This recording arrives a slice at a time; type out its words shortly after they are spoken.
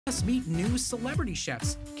Plus, meet new celebrity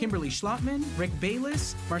chefs, Kimberly Schlottman, Rick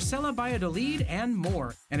Bayless, Marcela Valladolid, and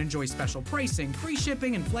more. And enjoy special pricing, free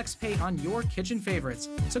shipping, and flex pay on your kitchen favorites.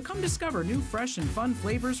 So come discover new fresh and fun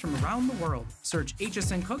flavors from around the world. Search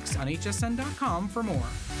HSN Cooks on hsn.com for more.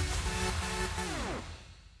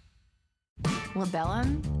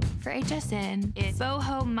 Labellum for HSN is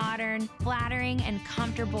boho, modern, flattering, and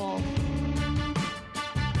comfortable.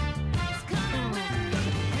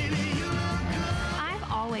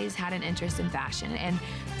 I've always had an interest in fashion, and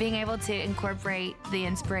being able to incorporate the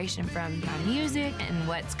inspiration from my music and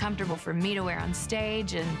what's comfortable for me to wear on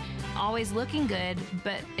stage, and always looking good,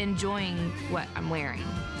 but enjoying what I'm wearing.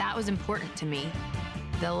 That was important to me.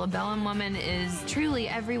 The Labellum woman is truly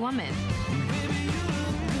every woman.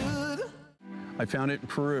 I found it in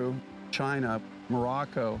Peru, China,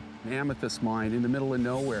 Morocco, an amethyst mine in the middle of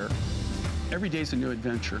nowhere. Every day's a new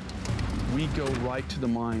adventure. We go right to the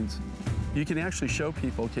mines. You can actually show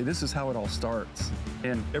people, okay, this is how it all starts.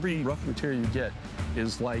 And every rough material you get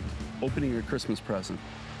is like opening a Christmas present.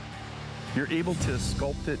 You're able to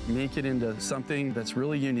sculpt it, make it into something that's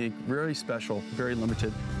really unique, very special, very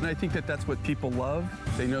limited. And I think that that's what people love.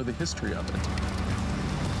 They know the history of it.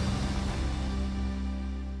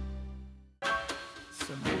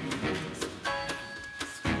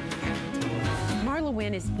 Marla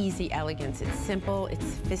Wynne is easy elegance. It's simple, it's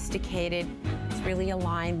sophisticated, it's really a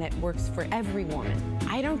line that works for every woman.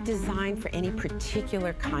 I don't design for any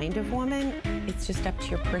particular kind of woman. It's just up to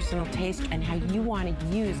your personal taste and how you want to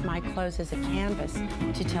use my clothes as a canvas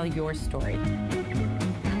to tell your story.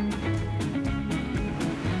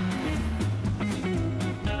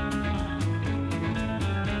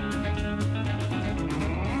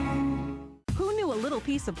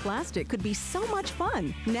 Piece of plastic could be so much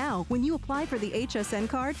fun. Now, when you apply for the HSN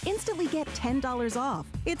card, instantly get $10 off.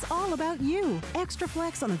 It's all about you. Extra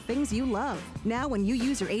flex on the things you love. Now, when you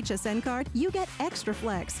use your HSN card, you get extra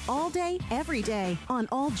flex all day, every day on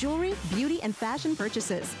all jewelry, beauty, and fashion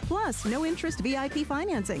purchases. Plus, no interest VIP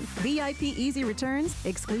financing, VIP easy returns,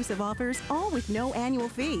 exclusive offers, all with no annual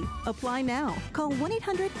fee. Apply now. Call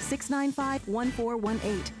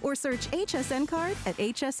 1-800-695-1418 or search HSN card at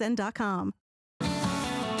hsn.com.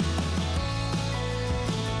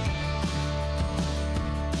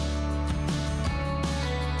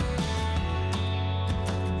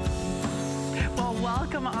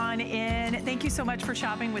 Welcome on in. Thank you so much for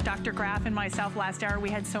shopping with Dr. Graf and myself last hour. We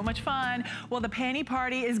had so much fun. Well, the panty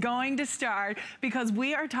party is going to start because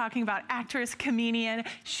we are talking about actress, comedian,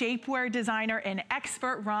 shapewear designer, and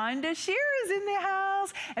expert Rhonda Shear is in the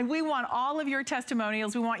house. And we want all of your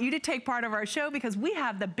testimonials. We want you to take part of our show because we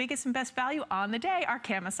have the biggest and best value on the day, our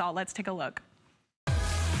camisole. Let's take a look.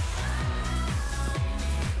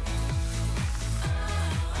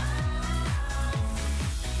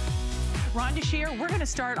 Rhonda Shear, we're going to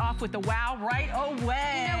start off with the wow right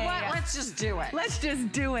away. You know what? Let's just do it. Let's just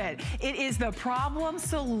do it. It is the problem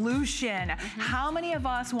solution. How many of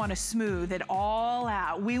us want to smooth it all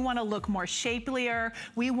out? We want to look more shapelier.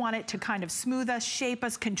 We want it to kind of smooth us, shape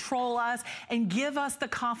us, control us, and give us the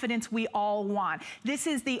confidence we all want. This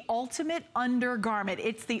is the ultimate undergarment.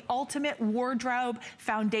 It's the ultimate wardrobe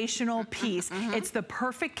foundational piece. It's the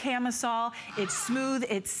perfect camisole. It's smooth,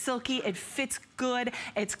 it's silky, it fits good,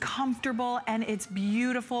 it's comfortable, and it's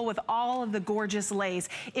beautiful with all of the gorgeous lace.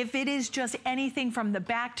 If it is just anything from the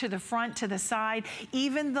back to the front to the side,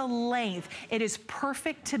 even the length, it is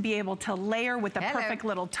perfect to be able to layer with the perfect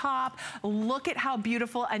little top. Look at how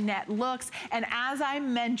beautiful Annette looks. And as I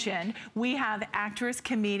mentioned, we have actress,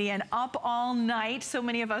 comedian, up all night. So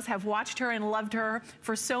many of us have watched her and loved her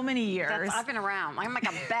for so many years. I've been around. I'm like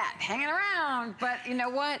a bat hanging around. But you know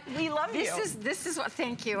what? We love you. This is what,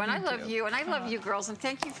 thank you. And I love you. And I love you girls. And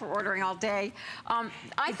thank you for ordering all day.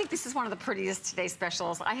 I think this is one of the prettiest Today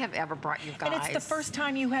Specials I have ever brought you guys. And it's the first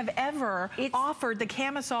time you have ever offered the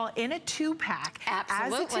camisole in a 2-pack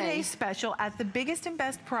as a Today Special at the biggest and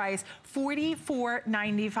best price,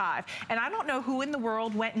 $44.95. And I don't know who in the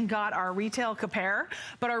world went and got our retail compare,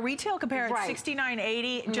 but our retail compare at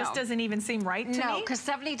 $69.80 just doesn't even seem right to me. No, because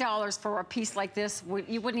 $70 for a piece like this,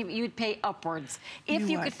 you wouldn't even, you'd pay upwards if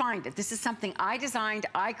you could find it. This is something I designed,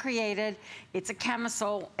 I created. It's a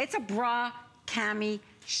camisole. It's a bra cami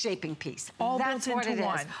shaping piece. All built into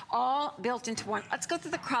one. All built into one. Let's go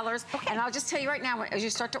through the colors. And I'll just tell you right now, as you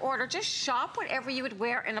start to order, just shop whatever you would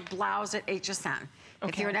wear in a blouse at HSN.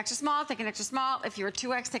 If you're an extra small, take an extra small. If you're a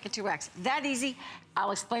 2X, take a 2X. That easy.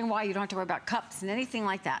 I'll explain why you don't have to worry about cups and anything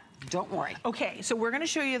like that. Don't worry. Okay, so we're gonna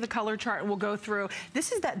show you the color chart and we'll go through.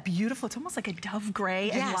 This is that beautiful, it's almost like a dove gray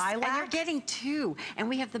and lilac. And you're getting two. And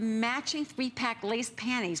we have the matching 3-pack lace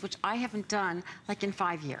panties, which I haven't done like in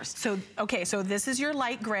 5 years. So, okay, so this is your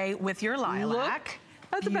light gray with your lilac.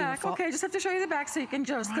 At the back. Okay, just have to show you the back so you can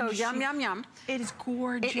just go yum, yum, yum. It is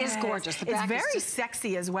gorgeous. It is gorgeous. The back it's very is just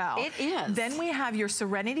sexy as well. It is. Then we have your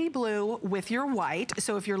Serenity Blue with your white.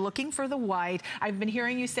 So if you're looking for the white, I've been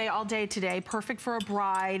hearing you say all day today, perfect for a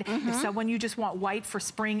bride. If someone you just want white for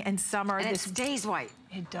spring and summer. And it stays white.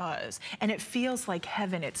 It does. And it feels like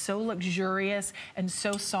heaven. It's so luxurious and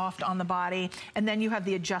so soft on the body. And then you have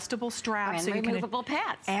the adjustable straps. And removable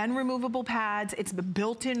pads. And removable pads. It's the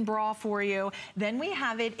built-in bra for you. Then we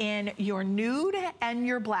have it in your nude and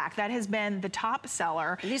your black. That has been the top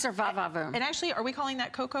seller. These are Va Va Voom. And actually, are we calling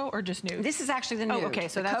that cocoa or just nude? This is actually the nude. Oh, okay,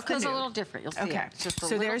 so the that's cocoa's the nude. a little different. You'll see okay. it. It's just a so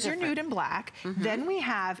little there's different. your nude and black. Then we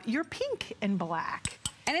have your pink and black.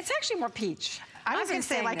 And it's actually more peach. I was going to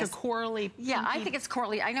say like a corally. Yeah, I think it's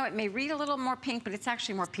corally. I know it may read a little more pink, but it's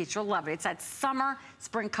actually more peach. You'll love it. It's that summer,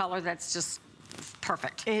 spring color that's just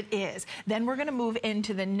perfect. It is. Then we're going to move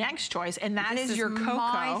into the next choice, and that is your cocoa.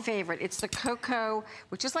 My favorite. It's the cocoa,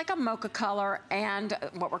 which is like a mocha color, and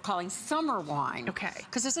what we're calling summer wine. Okay.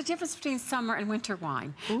 Because there's a difference between summer and winter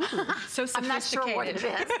wine. Ooh, so sophisticated. I'm not sure what it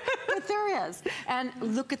is, but there is. And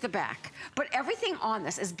look at the back. But everything on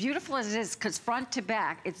this, as beautiful as it is, because front to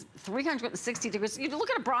back, it's 360 degrees. You look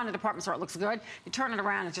at a bra in a department store, it looks good. You turn it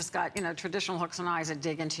around, it's just got, you know, traditional hooks and eyes that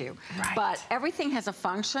dig into you. Right. But everything has a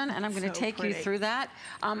function, and I'm going to take you pretty. through that.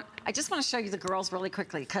 I just want to show you the girls really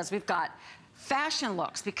quickly, because we've got fashion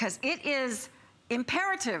looks, because it is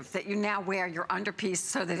imperative that you now wear your underpiece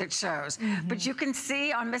so that it shows. But you can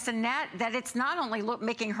see on Miss Annette that it's not only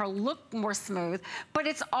making her look more smooth, but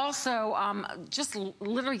it's also just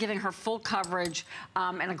literally giving her full coverage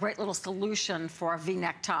and a great little solution for a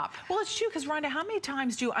V-neck top. Well, it's true, because Rhonda, how many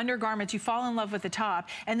times do undergarments, you fall in love with the top,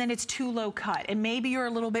 and then it's too low cut, and maybe you're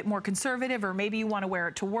a little bit more conservative, or maybe you want to wear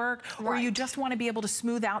it to work, or you just want to be able to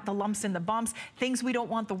smooth out the lumps and the bumps, things we don't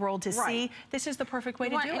want the world to see. This is the perfect way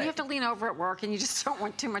to do it. And you have to lean over at work, and you just don't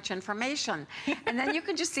want too much information. And then you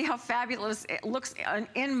can just see how fabulous it looks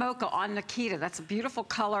in mocha on Nikita. That's a beautiful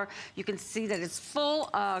color. You can see that it's full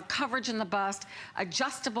coverage in the bust,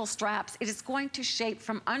 adjustable straps. It is going to shape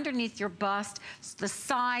from underneath your bust, the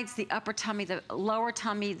sides, the upper tummy, the lower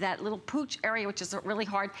tummy, that little pooch area, which is really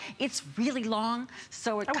hard. It's really long,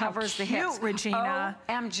 so it covers the hips. Regina.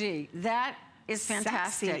 OMG, that is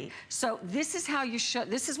fantastic. Sexy. So this is how you should,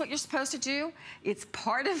 this is what you're supposed to do. It's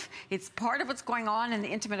part of what's going on in the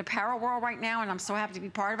intimate apparel world right now, and I'm so happy to be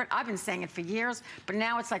part of it. I've been saying it for years, but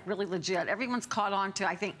now it's like really legit. Everyone's caught on to,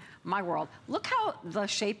 I think, my world. Look how the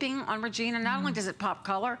shaping on Regina, not only does it pop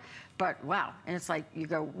color, but wow, and it's like you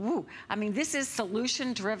go, woo. I mean, this is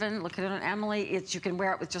solution driven. Look at it on Emily. You can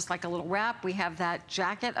wear it with just like a little wrap. We have that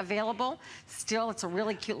jacket available. Still, it's a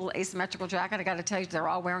really cute little asymmetrical jacket. I gotta tell you, they're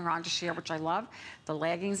all wearing Rhonda Shear, which I love. The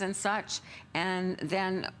leggings and such. And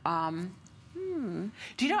then,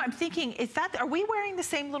 do you know, I'm thinking, are we wearing the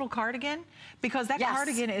same little cardigan? Because that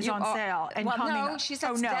cardigan is on sale and coming up. No, she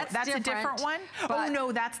said that's a different one? Oh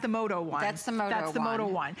no, that's the Moto one. That's the Moto one. That's the Moto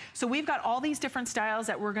one. So we've got all these different styles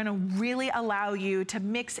that we're gonna really allow you to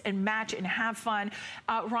mix and match and have fun.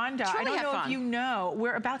 Rhonda, I don't know if you know,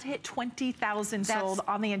 we're about to hit 20,000 sold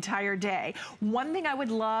on the entire day. One thing I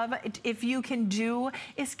would love, if you can do,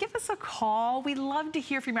 is give us a call. We'd love to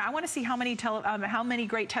hear from you. I wanna see how many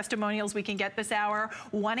great testimonials we can get this hour.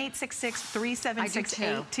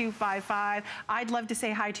 1-866-376-8255. I'd love to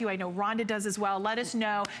say hi to you. I know Rhonda does as well. Let us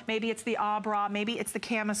know. Maybe it's the bra, maybe it's the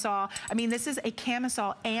camisole. I mean, this is a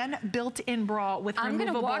camisole and built-in bra with removable pads. I'm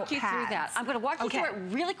gonna walk you through that. I'm gonna walk you through it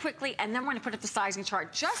really quickly, and then we're gonna put up the sizing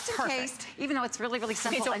chart just in case, even though it's really, really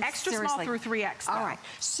simple. Okay, so extra small through 3X. All right,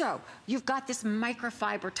 so you've got this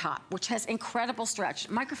microfiber top, which has incredible stretch.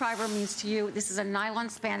 Microfiber means to you, this is a nylon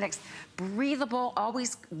spandex, breathable,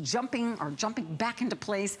 always jumping back into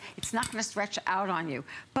place. It's not gonna stretch out on you.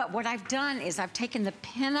 But what I've done is I've taken the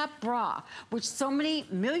pinup bra, which so many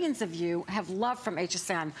millions of you have loved from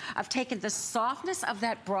HSN. I've taken the softness of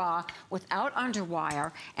that bra without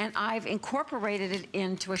underwire, and I've incorporated it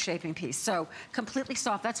into a shaping piece. So completely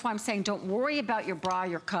soft. That's why I'm saying don't worry about your bra,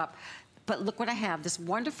 your cup. But look what I have, this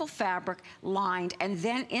wonderful fabric lined, and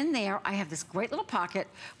then in there I have this great little pocket,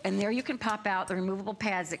 and there you can pop out the removable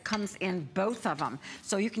pads. It comes in both of them.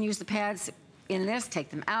 So you can use the pads in this, take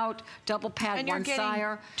them out, double pad, and one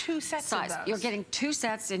sire. 2 sets size. of those. You're getting 2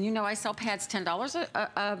 sets, and you know I sell pads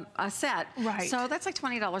 $10 a set. Right. So that's like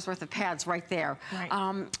 $20 worth of pads right there.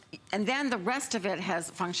 Right. And then the rest of it has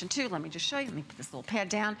function too. Let me just show you. Let me put this little pad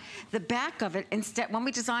down. The back of it, instead, when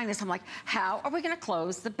we designed this, I'm like, how are we gonna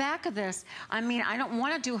close the back of this? I mean, I don't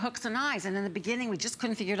wanna do hooks and eyes. And in the beginning, we just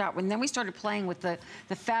couldn't figure it out. And then we started playing with the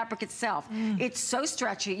fabric itself. It's so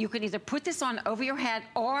stretchy. You can either put this on over your head,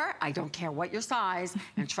 or I don't care what your size,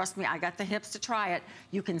 and trust me, I got the hips to try it.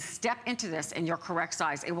 You can step into this in your correct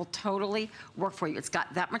size. It will totally work for you. It's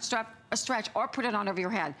got that much stretch, or put it on over your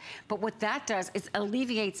head. But what that does is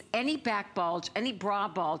alleviates any back bulge, any bra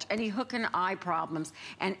bulge, any hook and eye problems,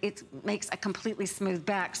 and it makes a completely smooth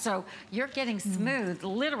back. So you're getting smooth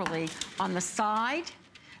literally on the side,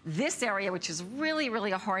 this area, which is really,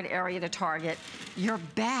 really a hard area to target, your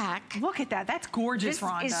back. Look at that, that's gorgeous,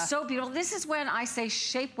 Rhonda. This is so beautiful. This is when I say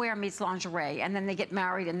shapewear meets lingerie, and then they get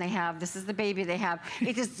married and they have, this is the baby they have.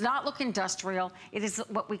 It does not look industrial. It is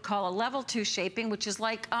what we call a level 2 shaping, which is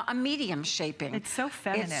like a medium shaping. It's so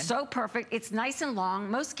feminine. It's so perfect. It's nice and long.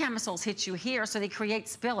 Most camisoles hit you here, so they create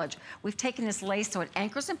spillage. We've taken this lace so it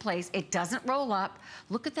anchors in place. It doesn't roll up.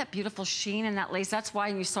 Look at that beautiful sheen in that lace. That's why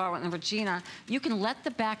you saw it in Regina. You can let the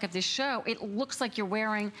back of this show, it looks like you're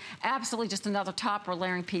wearing absolutely just another top or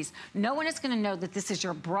layering piece. No one is going to know that this is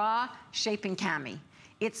your bra shaping cami.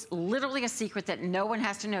 It's literally a secret that no one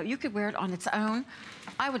has to know. You could wear it on its own.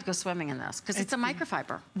 I would go swimming in this because it's a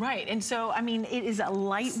microfiber. Right, and so, I mean, it is a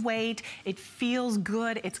lightweight, it feels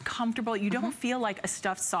good, it's comfortable. You don't feel like a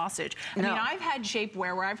stuffed sausage. I mean, I've had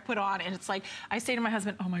shapewear where I've put on and it's like, I say to my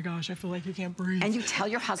husband, oh my gosh, I feel like you can't breathe. And you tell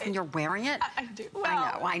your husband you're wearing it? I do.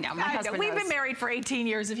 Well, I know. My husband We've knows. been married for 18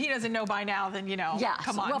 years. If he doesn't know by now, then, you know,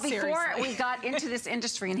 come on, well, seriously. before we got into this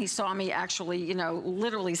industry and he saw me actually, you know,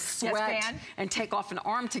 literally sweat and take off an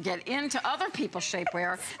arm to get into other people's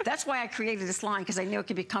shapewear, that's why I created this line, because I knew it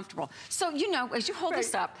could be comfortable. So, you know, as you hold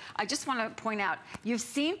this up, I just want to point out, you've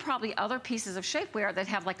seen probably other pieces of shapewear that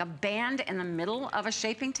have like a band in the middle of a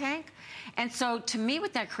shaping tank. And so to me,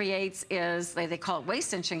 what that creates is, they call it waist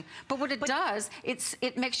cinching, but what it does,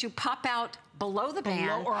 it makes you pop out below the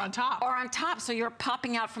band. Or on top. Or on top, so you're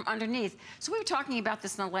popping out from underneath. So we were talking about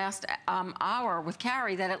this in the last hour with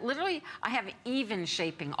Carrie, that it literally, I have even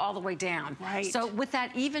shaping all the way down. Right. So with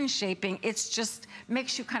that even shaping, it's just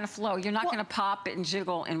makes you kind of flow. You're not gonna pop and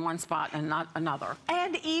jiggle in one spot and not another.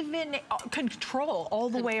 And even control all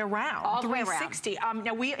the way around. All the way around. 360.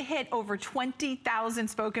 Now we hit over 20,000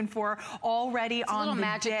 spoken for already on the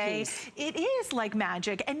magic day. piece. It is like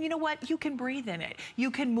magic. And you know what? You can breathe in it.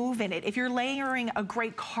 You can move in it. If you're layering a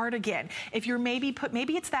great cardigan, if you're maybe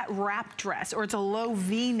it's that wrap dress or it's a low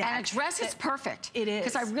V-neck. And a dress is perfect. It is.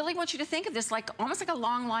 Because I really want you to think of this like almost like a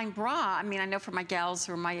long line bra. I mean, I know for my gals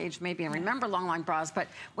who are my age maybe and remember long line bras, but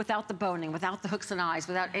without the boning, without the hooks and eyes,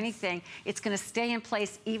 without anything, it's gonna stay in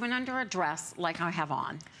place even under a dress like I have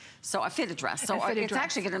on. So a fitted dress. So it's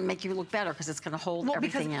actually gonna make you look better because it's gonna hold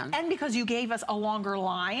everything in. And because you gave us a longer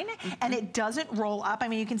line and it doesn't roll up. I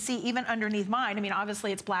mean, you can see even underneath mine, I mean,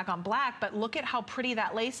 obviously it's black on black, but look at how pretty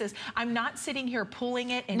that lace is. I'm not sitting here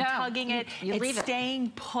pulling it and tugging it. It's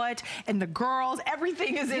staying put, and the girls,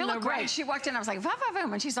 everything is in the right. You look great. She walked in, I was like, va va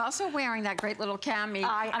voom, and she's also wearing that great little cami.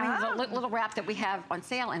 I mean, the little wrap that we have on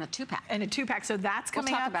sale in a 2-pack. And a 2-pack, so that's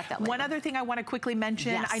coming We'll talk up. about that later. One other thing I want to quickly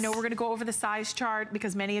mention, I know we're going to go over the size chart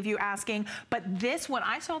because many of you asking, but this, when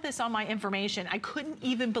I saw this on my information, I couldn't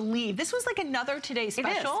even believe. This was like another Today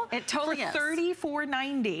Special. It totally is. For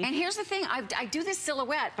 $34.90. And here's the thing, I do this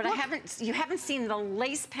silhouette, but you haven't seen the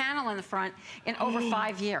lace panel in the front in over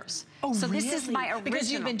 5 years. Oh, so really? This is my original.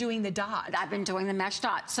 Because you've been doing the dot. I've been doing the mesh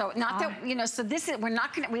dot. So not that, you know, so this is, we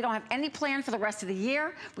don't have any plan for the rest of the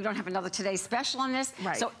year. We don't have another Today Special on this.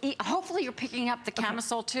 Right. So hopefully you're picking up the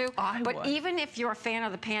camisole too. But even if you're a fan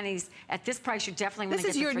of the panties, at this price, you definitely want to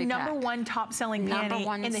get the 3-pack. This is your #1 top selling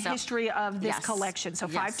panty in the history of this collection. So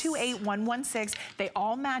 528116, they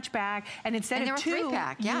all match back. And instead of 2,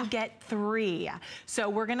 you get 3. So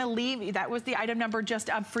we're gonna leave, that was the item number just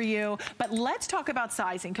up for you. But let's talk about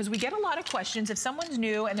sizing, because we get a lot of questions. If someone's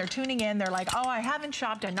new and they're tuning in, they're like, oh, I haven't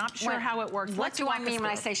shopped, I'm not sure how it works. What do I mean when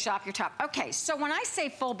I say shop your top? Okay, so when I say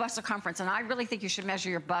full bust circumference, and I really think you should measure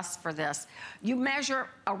your bust for this, you measure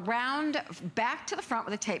around, back to the front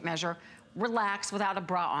with a tape measure, relax without a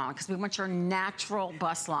bra on, because we want your natural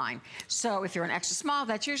bust line. So if you're an extra small,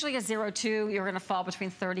 that's usually a 0-2. You're gonna fall between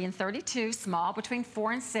 30 and 32. Small between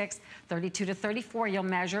 4 and 6. 32 to 34, you'll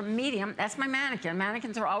measure. Medium, that's my mannequin.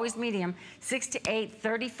 Mannequins are always medium. 6 to 8,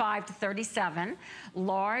 35 to 37.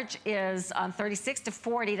 Large is 36 to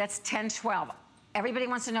 40, that's 10, 12. Everybody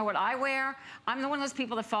wants to know what I wear. I'm one of those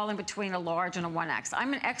people that fall in between a large and a 1X.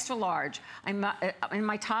 I'm an extra large. I'm in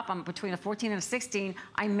my top, I'm between a 14 and a 16.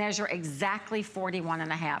 I measure exactly 41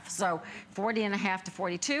 and a half. So 40 and a half to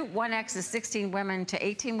 42. 1X is 16 women to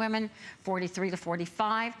 18 women, 43 to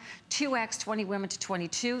 45. 2X, 20 women to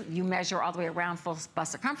 22. You measure all the way around full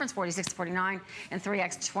bust circumference, 46 to 49. And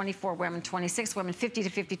 3X, 24 women, 26 women, 50 to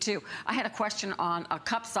 52. I had a question on a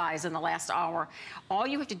cup size in the last hour. All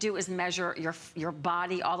you have to do is measure your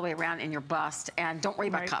body all the way around in your bust, and don't worry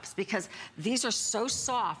about cups, because these are so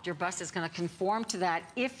soft, your bust is going to conform to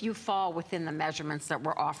that if you fall within the measurements that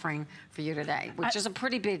we're offering for you today, which is a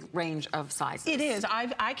pretty big range of sizes. It is.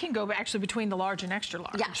 I can go actually between the large and extra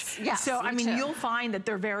large. Yes, yes. So, I mean, too. you'll find that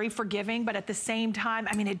they're very forgiving, but at the same time,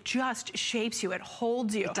 I mean, it just shapes you. It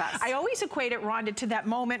holds you. It does. I always equate it, Rhonda, to that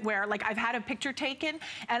moment where, like, I've had a picture taken,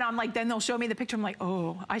 and I'm like, then they'll show me the picture. I'm like,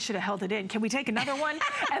 oh, I should have held it in. Can we take another one?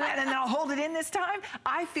 and then I'll hold it in this time.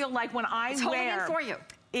 I feel like when I it's wear... holding it for you.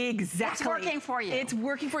 Exactly. It's working for you. It's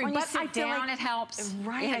working for you. When but you sit I feel down, like, it helps.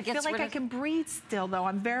 Right. Yeah, I feel like I can breathe still, though.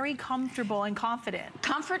 I'm very comfortable and confident.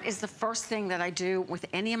 Comfort is the first thing that I do with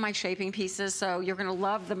any of my shaping pieces, so you're going to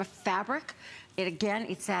love the fabric.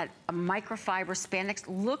 It's that microfiber spandex.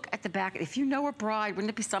 Look at the back. If you know a bride, wouldn't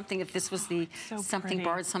it be something if this was the something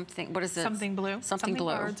bird, something, what is it? Something blue. Something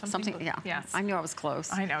blue. Bird, something blue. Yeah. Yes. I knew I was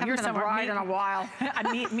close. I know. Haven't You're been a bride in a while.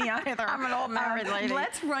 me either. I'm an old married lady.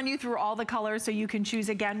 Let's run you through all the colors so you can choose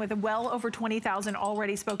again. With well over 20,000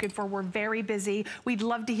 already spoken for, we're very busy. We'd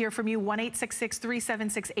love to hear from you.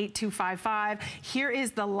 1-866-376-8255. Here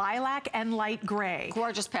is the lilac and light gray.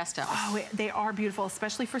 Gorgeous pastels. Oh, they are beautiful,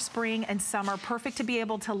 especially for spring and summer. Perfect to be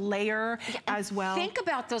able to layer as well. Think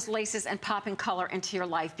about those laces and popping color into your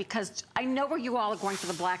life, because I know where you all are going for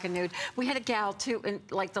the black and nude. We had a gal too, in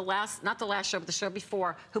like not the last show, but the show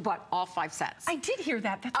before, who bought all 5 sets. I did hear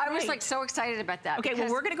that. That's I was like so excited about that. Okay, well,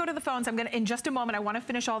 we're gonna go to the phones. I'm gonna, in just a moment, I wanna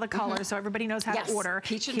finish all the colors so everybody knows how to order.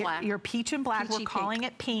 Peach and black. Your peach and black, we're calling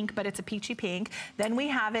it pink, but it's a peachy pink. Then we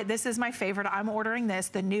have it, this is my favorite, I'm ordering this,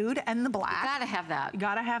 the nude and the black. You gotta have that. You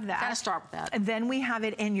gotta have that. Gotta start with that. And then we have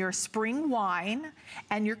it in your spring wine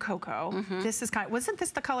and your cocoa. This is wasn't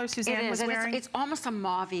this the color Suzanne was wearing? It's almost a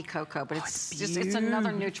mauve-y cocoa, but it's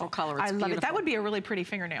another neutral color. It's I love beautiful. it. That would be a really pretty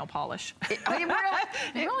fingernail polish. It really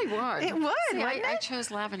would. It would. See, wouldn't I it?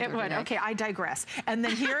 chose lavender. It would. Today. Okay, I digress. And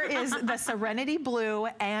then here is the Serenity Blue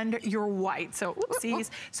and your white. So, oopsies.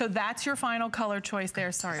 So that's your final color choice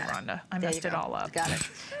there. Sorry, Rhonda. I messed it all up. Got it.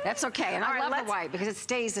 That's okay. And I love the white because it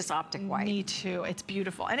stays this optic white. Me too. It's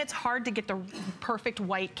beautiful. And it's hard to get the perfect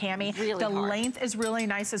white cami. Really the hard. length is really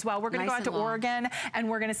nice as well. We're going to go out to Oregon and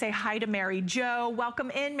we're going to say hi to Mary Jo. Welcome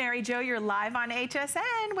in, Mary Jo. You're live on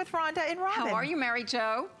HSN with Rhonda and Robin. How are you, Mary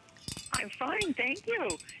Jo? I'm fine, thank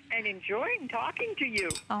you, and enjoying talking to you.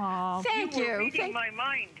 Oh, thank you. You were reading my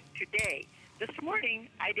mind today. This morning,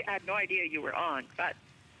 I had no idea you were on, but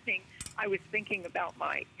I was thinking about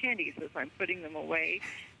my panties as I'm putting them away.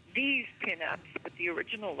 These pin-ups with the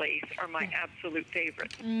original lace are my absolute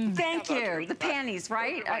favorite. Thank you. The panties,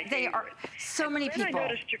 right? They are so many people. I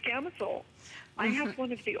noticed your camisole. I have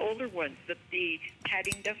one of the older ones that the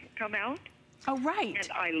padding doesn't come out. Oh, right.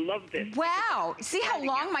 And I love this. Wow. See how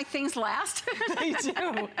long my things last? They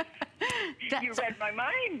do. You read my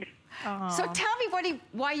mind. So tell me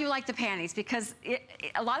why you like the panties, because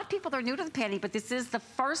a lot of people are new to the panty, but this is the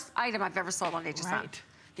first item I've ever sold on HSN. Right.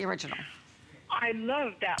 The original. I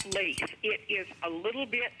love that lace. It is a little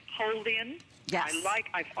bit hold in. Yes.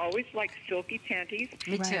 I've always liked silky panties.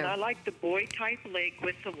 Me too. And I like the boy type leg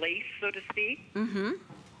with the lace, so to speak. Mm-hmm.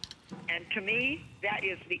 And to me, that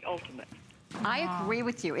is the ultimate. I agree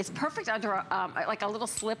with you. It's perfect under like a little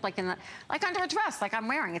slip, like under a dress, like I'm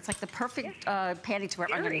wearing. It's like the perfect panty to wear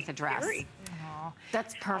underneath a dress.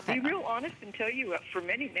 That's perfect. I'll be real honest and tell you, for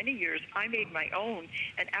many, many years, I made my own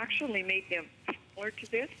and actually made them similar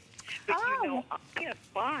to this. But you know, I can't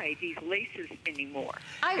buy these laces anymore.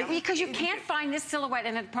 Because you can't find this silhouette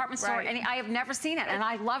in a department store. And I have never seen it, and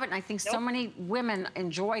I love it. And I think so many women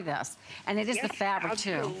enjoy this. And it is the fabric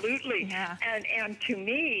too. Absolutely. Yeah. And to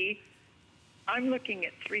me, I'm looking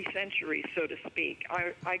at 3 centuries, so to speak.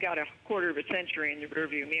 I got a quarter of a century in the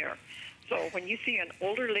rearview mirror. So when you see an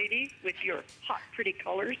older lady with your hot, pretty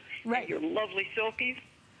colors and your lovely silkies,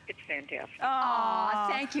 it's fantastic. Oh,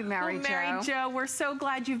 thank you, Mary Jo. Mary Jo, we're so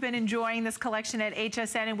glad you've been enjoying this collection at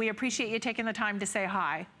HSN, and we appreciate you taking the time to say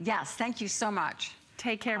hi. Yes, thank you so much.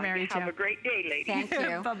 Take care, Mary Jo. Have a great day, ladies. Thank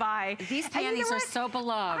you. Bye-bye. These panties are so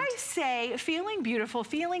beloved. I say feeling beautiful,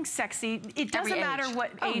 feeling sexy, it doesn't matter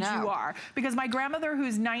what age you are. Because my grandmother,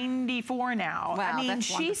 who's 94 now, I mean,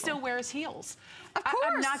 she still wears heels. Of course.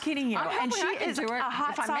 I'm not kidding you. And she is a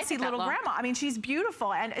hot, saucy little grandma. I mean, she's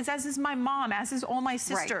beautiful, and as is my mom, as is all my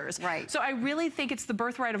sisters. Right. So I really think it's the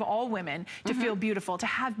birthright of all women to feel beautiful, to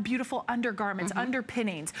have beautiful undergarments,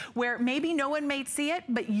 underpinnings, where maybe no one may see it,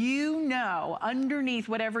 but you know underneath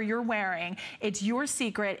whatever you're wearing, it's your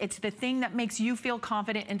secret. It's the thing that makes you feel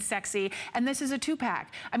confident and sexy. And this is a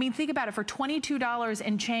 2-pack. I mean, think about it. For $22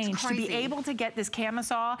 and change, to be able to get this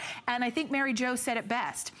camisole, and I think Mary Jo said it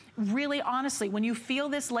best. Really, honestly, when you feel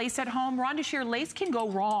this lace at home, Rhonda Shear, lace can go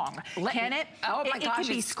wrong. Can it? Oh my gosh, it can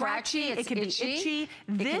be it's scratchy, it can be itchy.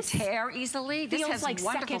 This can tear easily. This feels has like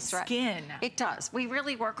wonderful second skin. It does. We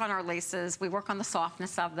really work on our laces. We work on the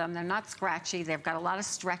softness of them. They're not scratchy. They've got a lot of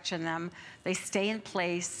stretch in them. They stay in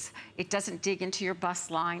place. It doesn't dig into your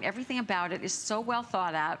bust line. Everything about it is so well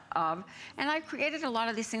thought out of. And I created a lot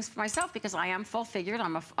of these things for myself because I am full-figured.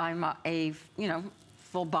 I'm a you know,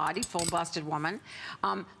 full body, full busted woman,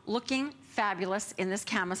 looking fabulous in this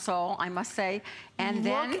camisole, I must say. And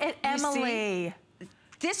then look at Emily.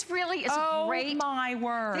 This really is a great. Oh my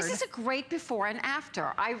word. This is a great before and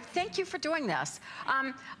after. I thank you for doing this.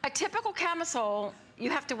 A typical camisole, you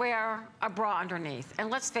have to wear a bra underneath. And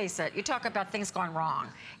let's face it, you talk about things gone wrong.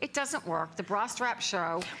 It doesn't work. The bra straps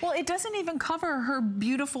show. Well, it doesn't even cover her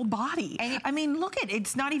beautiful body. I mean, look at it.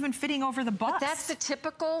 It's not even fitting over the bust. But that's the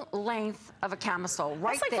typical length of a camisole,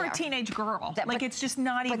 right there. That's like for a teenage girl. It's just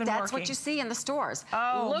not even working. But that's what you see in the stores.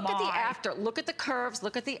 Oh, look at the after. Look at the curves.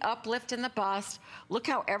 Look at the uplift in the bust. Look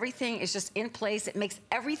how everything is just in place. It makes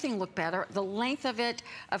everything look better. The length of it,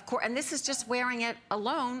 of course, and this is just wearing it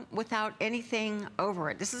alone without anything over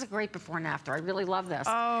it. This is a great before and after. I really love this.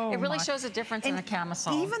 Oh, it really shows a difference in the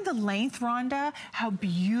camisole. Even the length, Rhonda, how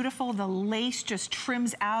beautiful the lace just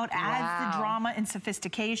trims out, adds the drama and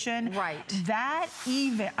sophistication. Right. That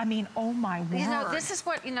even, I mean, oh my word. You know, this is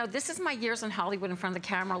what, you know, this is my years in Hollywood in front of the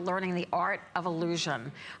camera learning the art of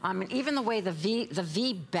illusion. And even the way the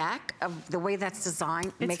V back of the way that's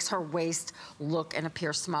designed makes her waist look and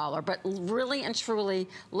appear smaller. But really and truly,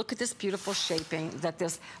 look at this beautiful shaping that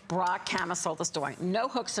this bra camisole is doing. No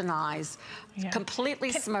hooks and eyes,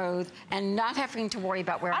 completely smooth, and not having to worry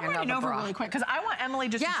about wearing another bra. I'm running over really quick because I want Emily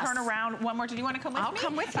just to turn around one more. Do you want to come with me? I'll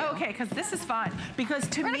come with you. Okay, because this is fun. Because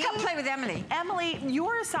to me, come play with Emily. Emily,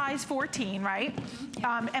 you're a size 14, right?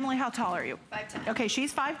 Emily, how tall are you? 5'10". Okay,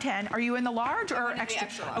 she's 5'10". Are you in the large or extra?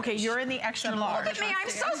 Large. Okay, you're in the extra large. Look at me, I'm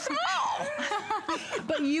so small.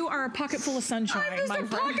 But you are a pocket full of sunshine, I'm just a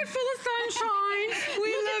pocket full of sunshine. We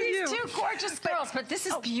love you. These two gorgeous girls, but this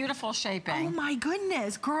is beautiful shaping. Oh my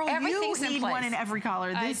goodness, girl, you need one in every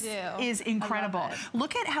color. This is incredible.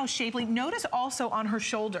 Look at how shapely. Notice also on her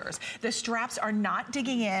shoulders, the straps are not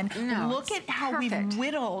digging in. No, look at how we've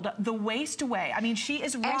whittled the waist away. I mean, she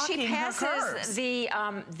is rocking her curves. And she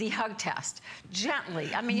passes the hug test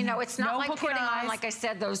gently. I mean, you know, it's not like putting on, like I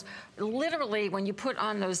said, those, literally when you put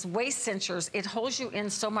on those waist cinchers, it holds you in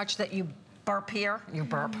so much that you burp here. You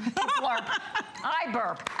burp. You blurp. I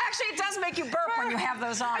burp. Actually, it does make you burp when you have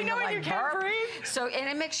those on. I know, like, you can't breathe. So, and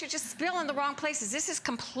it makes you just spill in the wrong places. This is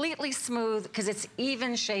completely smooth because it's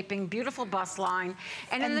even shaping, beautiful bust line.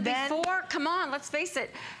 And in the before, come on, let's face it,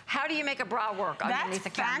 how do you make a bra work underneath the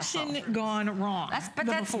camisole? That's fashion gone wrong.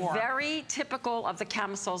 That's very typical of the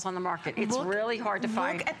camisoles on the market. It's really hard to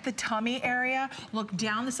find. Look at the tummy area. Look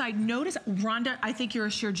down the side. Notice, Rhonda, I think you're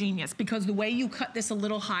a sheer genius because the way you cut this a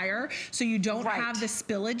little higher so you don't have the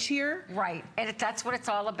spillage here. Right, and that's what it's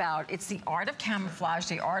all about. It's the art of camouflage,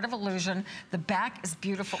 the art of illusion. The back is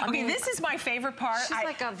beautiful. I mean, this is my favorite part. She's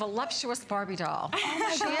like a voluptuous Barbie doll. Oh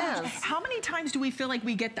my God. How many times do we feel like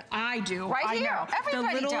we get the, I do. Right here,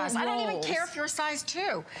 everybody does. Rolls. I don't even care if you're a size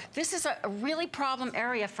 2. This is a really problem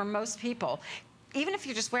area for most people. Even if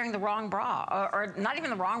you're just wearing the wrong bra, or not even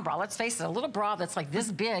the wrong bra, let's face it, a little bra that's like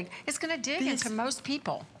this big, it's gonna dig into most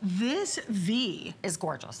people. This V is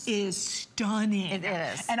gorgeous. Is stunning. It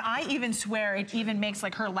is. And I even swear it even makes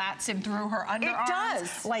like her lats in through her underarms. It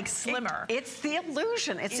does. Like slimmer. It's the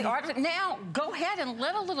illusion. It's the art of it. Now, go ahead and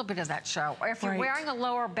let a little bit of that show. Or if you're wearing a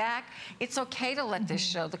lower back, it's okay to let this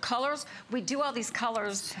show. The colors, we do all these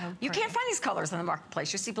colors. You can't find these colors in the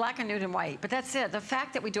marketplace. You see black and nude and white, but that's it. The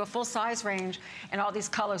fact that we do a full size range and all these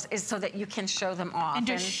colors is so that you can show them off. And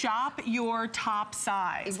just shop your top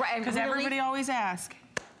size. Right. Because everybody always asks.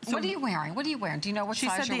 So what are you wearing? What are you wearing? Do you know what size you're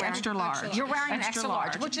wearing? She said the extra large. You're wearing an extra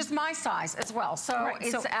large, which is my size as well. So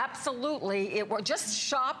it's absolutely, just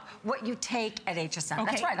shop what you take at HSN. Okay.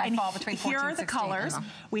 That's right, I fall between 14 and 16. Here are the 16, colors.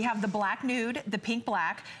 We have the black nude, the pink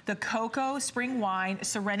black, the cocoa spring wine,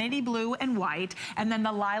 serenity blue and white, and then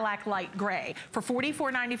the lilac light gray. For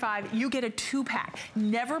 $44.95, you get a 2-pack.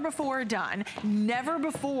 Never before done, never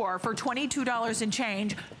before for $22 and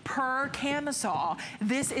change per camisole.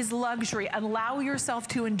 This is luxury. Allow yourself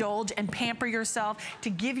to indulge and pamper yourself, to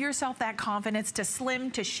give yourself that confidence, to slim,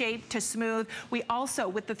 to shape, to smooth. We also,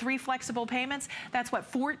 with the 3 flexible payments, that's what,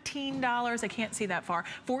 $14, I can't see that far,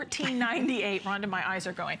 $14.98, Rhonda, my eyes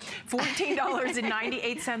are going,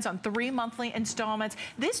 $14.98 on 3 monthly installments.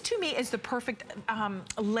 This to me is the perfect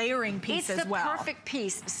layering piece as well. It's the perfect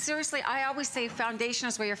piece. Seriously, I always say foundation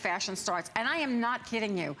is where your fashion starts, and I am not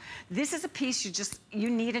kidding you. This is a piece you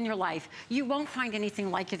need in your life. You won't find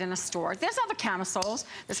anything like it in a store. There's other camisoles.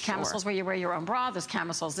 There's camisoles where you wear your own bra. There's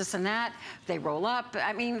camisoles this and that. They roll up.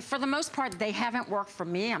 I mean, for the most part, they haven't worked for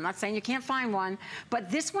me. I'm not saying you can't find one,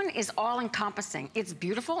 but this one is all-encompassing. It's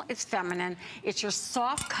beautiful. It's feminine. It's your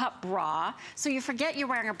soft cut bra, so you forget you're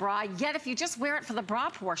wearing a bra, yet if you just wear it for the bra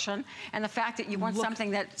portion and the fact that you want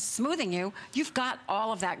something that's smoothing you, you've got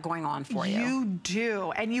all of that going on for you. You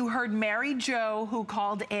do. And you heard Mary Jo, who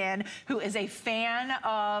called in, who is a fan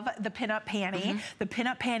of the pinup panty. The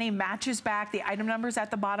pinup panty matches back. The item number is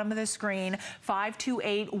at the bottom of the screen.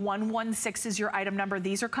 528116 is your item number.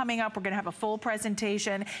 These are coming up. We're going to have a full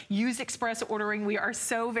presentation. Use express ordering. We are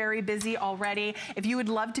so very busy already. If you would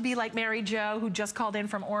love to be like Mary Jo, who just called in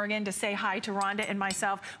from Oregon to say hi to Rhonda and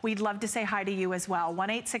myself, we'd love to say hi to you as well.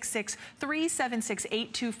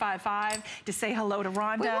 1-866-376-8255 to say hello to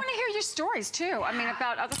Rhonda. We want to hear your stories too. I mean,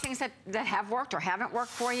 about other things that have worked or haven't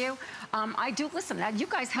worked for you. I do listen. You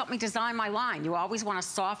guys help me design my line. You always want a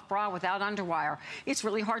soft bra without underwire. It's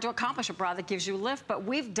really hard to accomplish a bra that gives you lift, but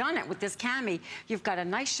we've done it with this cami. You've got a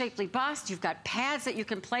nice shapely bust. You've got pads that you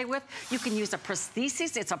can play with. You can use a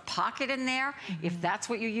prosthesis. It's a pocket in there if that's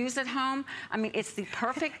what you use at home. I mean, it's the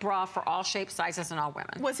perfect bra for all shapes, sizes, and all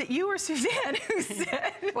women. Was it you or Suzanne who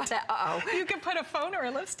said? What's that? Uh-oh. You can put a phone or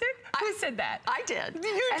a lipstick? Who said that? I did. You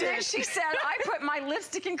did. Then she said, I put my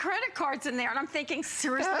lipstick and credit cards in there. And I'm thinking,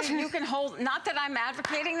 seriously, you can hold, not that I'm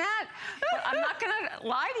advocating that, but I'm not going to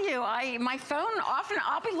lie to you. My phone, often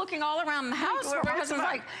I'll be looking all around the house where my husband's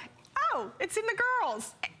like, oh, it's in the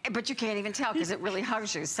girls. But you can't even tell because it really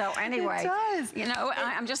hugs you. So anyway, it does. You know,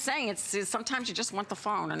 I'm just saying, sometimes you just want the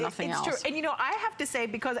phone and nothing else. It's true. And you know, I have to say,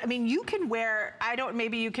 because I mean, you can wear,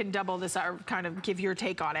 maybe you can double this or kind of give your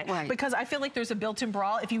take on it. Right. Because I feel like there's a built-in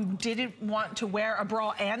bra. If you didn't want to wear a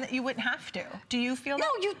bra, and you wouldn't have to. Do you feel that? No,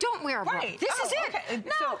 you don't wear a bra. Right. This is it. Okay.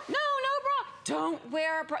 No bra. Don't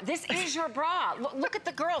wear a bra. This is your bra. Look at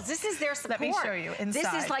the girls. This is their support. Let me show you inside.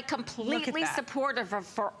 This is like completely supportive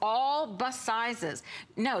for all bust sizes.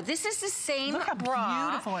 No, this is the same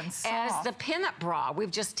bra as the pinup bra.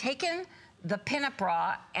 We've just taken the pinup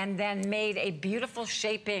bra and then made a beautiful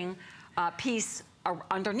shaping piece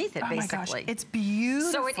underneath it, basically. Oh my gosh, it's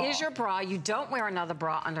beautiful. So it is your bra. You don't wear another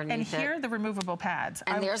bra underneath it. And here are the removable pads.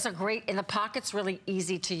 And there's a great, and the pocket's really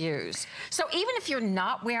easy to use. So even if you're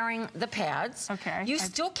not wearing the pads, you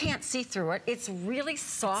still can't see through it. It's really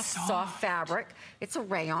soft fabric. It's a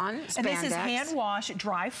rayon spandex. And this is hand wash,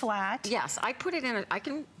 dry flat. Yes, I put it in a,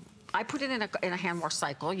 I put it in a hand wash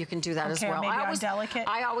cycle. You can do that as well. Maybe on delicate.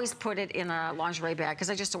 I always put it in a lingerie bag because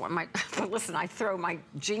I just don't want my, but listen, I throw my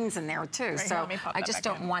jeans in there too. Right, so I just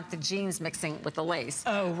don't want the jeans mixing with the lace.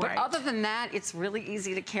 Oh, right. But other than that, it's really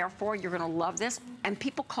easy to care for. You're gonna love this. And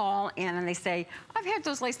people call in and they say, I've had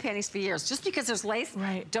those lace panties for years. Just because there's lace,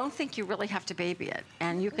 don't think you really have to baby it.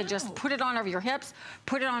 And you can just put it on over your hips,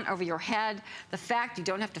 put it on over your head. The fact you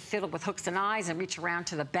don't have to fiddle with hooks and eyes and reach around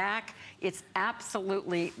to the back, it's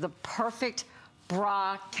absolutely the perfect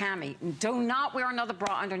bra cami. Do not wear another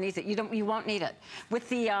bra underneath it. You won't need it. With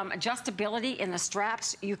the adjustability in the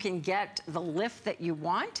straps, you can get the lift that you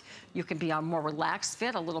want. You can be on more relaxed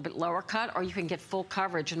fit, a little bit lower cut, or you can get full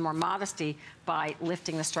coverage and more modesty by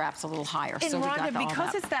lifting the straps a little higher. And so Rhonda,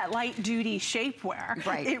 because it's that light duty shapewear,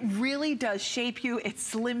 it really does shape you, it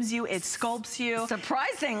slims you, it sculpts you.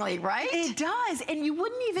 Surprisingly, right? It does. And you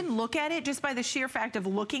wouldn't even look at it just by the sheer fact of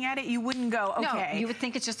looking at it. You wouldn't go, okay. No, you would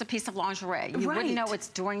think it's just a piece of lingerie. You wouldn't know it's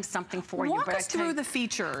doing something for you. Walk us through the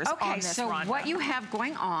features on this, so Rhonda. what you have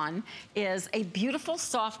going on is a beautiful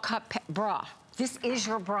soft cut bra. This is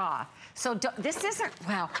your bra. So this isn't,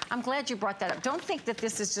 wow, I'm glad you brought that up. Don't think that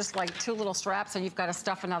this is just like 2 little straps and you've got to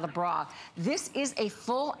stuff another bra. This is a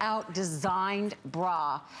full out designed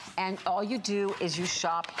bra, and all you do is you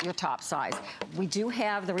shop your top size. We do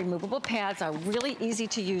have the removable pads, a really easy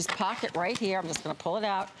to use pocket right here. I'm just gonna pull it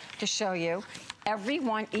out to show you.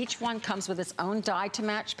 Each one comes with its own dye to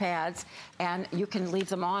match pads, and you can leave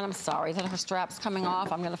them on. I'm sorry that her strap's coming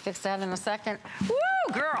off. I'm gonna fix that in a second. Woo,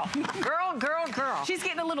 girl, girl, girl, girl. She's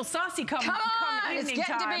getting a little saucy come on, it's getting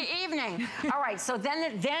time. to be evening. All right, so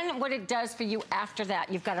then what it does for you after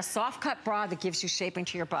that, you've got a soft cut bra that gives you shaping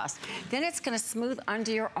to your bust. Then it's gonna smooth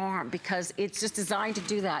under your arm because it's just designed to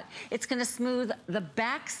do that. It's gonna smooth the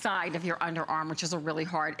back side of your underarm, which is a really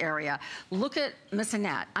hard area. Look at Miss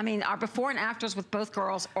Annette. I mean, our before and afters with both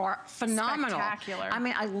girls are phenomenal. Spectacular. I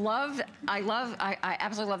mean, I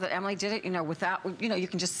absolutely love that Emily did it, you know, without, you know, you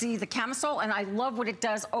can just see the camisole, and I love what it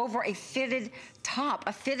does over a fitted top,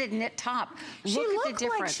 a fitted knit top. Look at the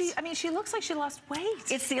difference. She looks like she lost weight.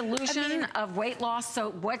 It's the illusion of weight loss.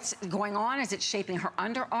 So what's going on is it's shaping her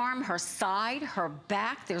underarm, her side, her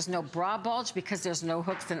back. There's no bra bulge because there's no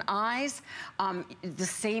hooks and eyes. The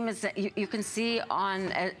same as you can see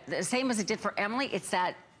on, the same as it did for Emily. It's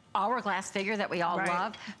that hourglass figure that we all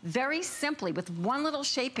love. Very simply, with one little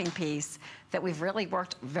shaping piece that we've really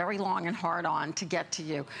worked very long and hard on to get to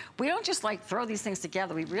you. We don't just like throw these things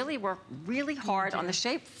together. We really work really hard on the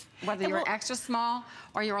shape, whether you're extra small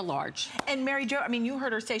or you're a large. And Mary Jo, I mean, you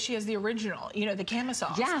heard her say she has the original, you know, the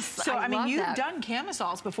camisoles. Yes, so I mean, you've done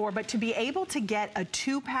camisoles before, but to be able to get a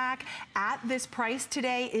 2-pack at this price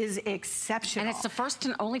today is exceptional. And it's the first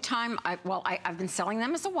and only time I've been selling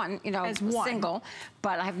them as a one, you know, as one single,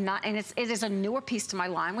 but I have not, and it is a newer piece to my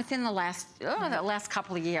line within the last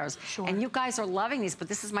couple of years. Sure. And you guys are loving these, but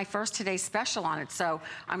this is my first today's special on it, so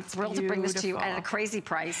I'm thrilled to bring this to you at a crazy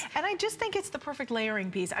price. And I just think it's the perfect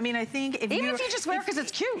layering piece. I mean, I think if you just wear it because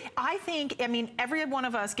it's cute. I mean, every one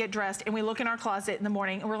of us get dressed and we look in our closet in the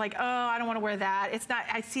morning and we're like, oh, I don't want to wear that. It's not,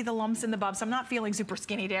 I see the lumps and the bumps. I'm not feeling super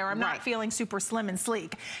skinny there. I'm not feeling super slim and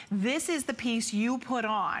sleek. This is the piece you put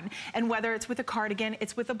on, and whether it's with a cardigan,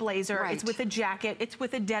 it's with a blazer, it's with a jacket, it's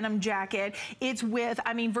with a denim jacket, it's with,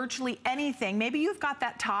 I mean, virtually anything. Maybe you've got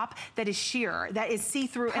that top that is sheer, that is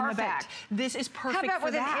see-through in the back. This is perfect for that. How about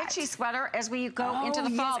with an itchy sweater as we go into the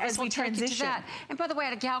fall? As we transition. And by the way, I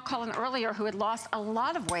had a gal call in earlier who had lost a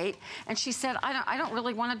lot of weight, and she said, I don't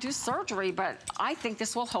really want to do surgery, but I think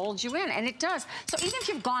this will hold you in, and it does. So even if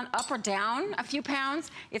you've gone up or down a few pounds,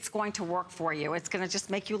 it's going to work for you. It's going to just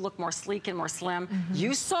make you look more sleek and more slim.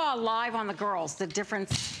 You saw live on the girls the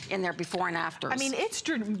difference in their before and afters. I mean, it's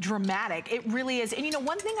dramatic. It really is. And you know,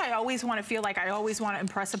 one thing I always want to feel like I always want to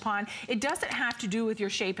impress upon, it doesn't have to do with your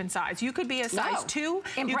shape and size. You could be a size 2, you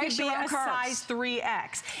could be a size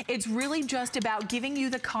 3X. It's really just about giving you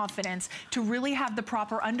the confidence to really have the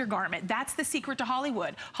proper undergarment. That's the secret to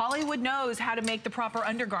Hollywood. Hollywood knows how to make the proper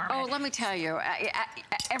undergarment. Oh, let me tell you,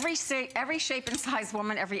 every shape and size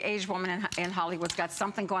woman, every age woman in Hollywood's got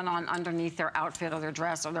something going on underneath their outfit or their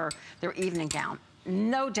dress or their evening gown.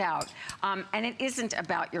 No doubt. And it isn't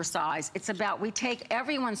about your size. It's about, we take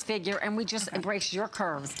everyone's figure and we just embrace your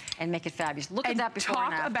curves and make it fabulous. Look at that before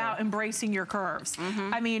and after. Talk about embracing your curves.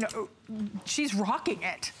 I mean, she's rocking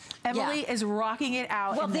it. Emily is rocking it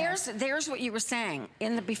out. Well, there's what you were saying.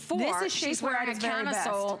 In the before, she's wearing a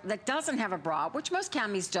camisole that doesn't have a bra, which most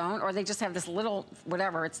camis don't, or they just have this little,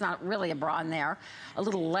 whatever, it's not really a bra in there, a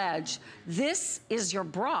little ledge. This is your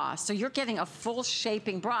bra, so you're getting a full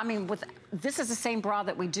shaping bra. I mean, this is the same bra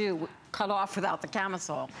that we do cut off without the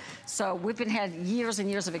camisole. So we've had years and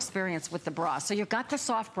years of experience with the bra. So you've got the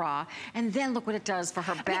soft bra, and then look what it does for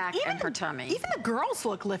her back and her tummy. Even the girls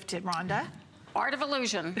look lifted, Rhonda. Art of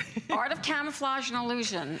illusion, art of camouflage and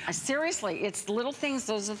illusion. Seriously, it's little things,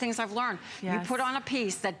 those are the things I've learned. You put on a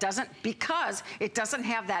piece that doesn't, because it doesn't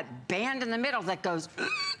have that band in the middle that goes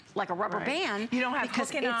like a rubber band. You don't have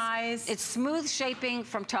hook and eyes. It's smooth shaping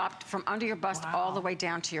from under your bust all the way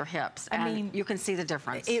down to your hips. I mean, you can see the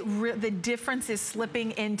difference. The difference is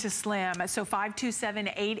slipping into slim. So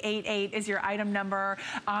 527-888 is your item number.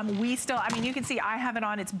 I mean, you can see I have it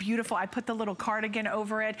on. It's beautiful. I put the little cardigan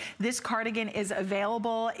over it. This cardigan is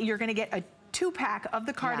available. You're going to get a 2-pack of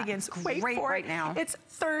the cardigans. Great right now. It's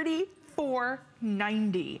 $34.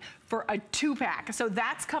 $490 for a 2-pack. So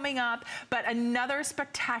that's coming up, but another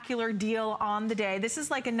spectacular deal on the day. This is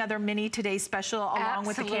like another mini Today Special along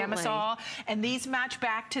with the camisole. And these match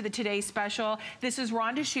back to the Today Special. This is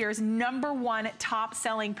Rhonda Shear's #1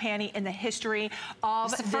 top-selling panty in the history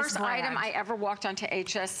of this brand. It's the first item I ever walked onto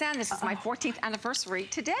HSN. This is my 14th anniversary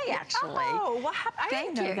today, actually. Oh, well, I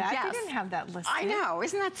didn't know that. Yes. They didn't have that listed. I know.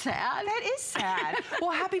 Isn't that sad? That is sad.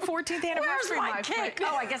 Well, happy 14th anniversary, Where's my cake?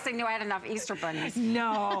 Oh, I guess they knew I had enough Easter bunnies.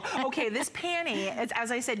 No. Okay, this panty is,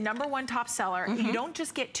 as I said, #1 top seller. You don't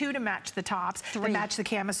just get 2 to match the tops, to match the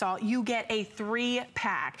camisole. You get a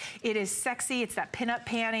 3-pack. It is sexy. It's that pinup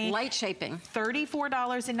panty. Light shaping.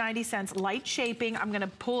 $34.90. Light shaping. I'm going to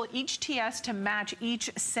pull each TS to match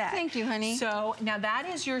each set. Thank you, honey. So now that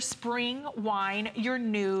is your spring wine, your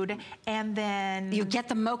nude, and then you get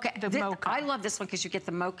the mocha. Mocha. I love this one because you get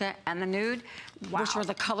the mocha and the nude, which are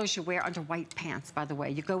the colors you wear under white pants, by the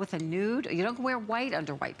way. You go with a nude. You don't wear white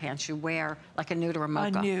under white pants. You wear like a nude or a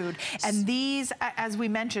mocha. A nude. And these, as we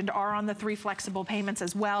mentioned, are on the 3 flexible payments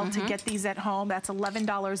as well to get these at home. That's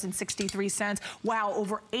 $11.63. Wow,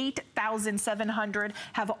 over 8,700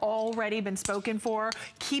 have already been spoken for.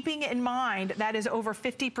 Keeping in mind, that is over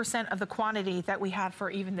 50% of the quantity that we have for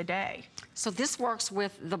even the day. So this works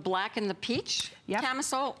with the black and the peach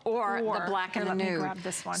camisole or the black and the nude. Let me grab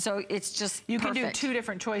this one. So it's just You perfect. can do 2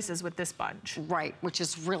 different choices with this bunch. Right, which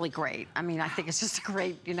is really great. I mean, I think it's just a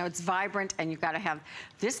great, you know, it's vibrant, and you've got to have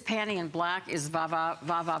this panty in black is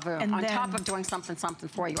va-va-voom. On top of doing something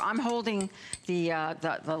for you. I'm holding the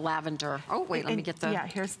lavender. Oh, wait, let me get the... Yeah,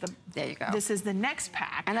 here's the... There you go. This is the next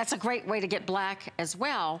pack. And that's a great way to get black as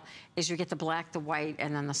well, is you get the black, the white,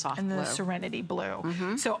 and then the soft blue. And the Serenity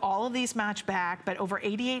Blue. So all of these match back, but over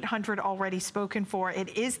 8,800 already spoken for.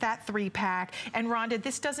 It is that 3-pack. And Rhonda,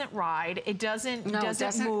 this doesn't ride. It doesn't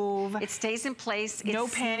move. It stays in place. No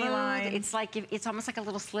it's panty smooth. line. It's like, it's almost like a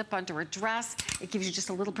little slip under a dress. It gives you just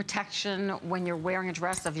a little protection when you're wearing a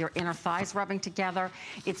dress of your inner thighs rubbing together.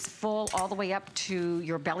 It's full all the way up to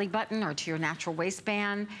your belly button or to your natural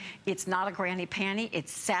waistband. It's not a granny panty.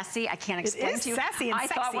 It's sassy. I can't explain to you. Sassy and I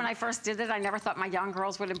sexy. thought when I first did it, I never thought my young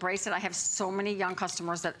girls would embrace it. I have so many young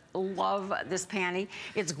customers that love this panty.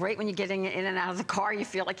 It's great when you're getting in and out of the car. You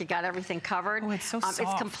feel like you got everything covered. Oh, it's so soft.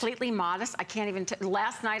 It's completely modest. I can't even...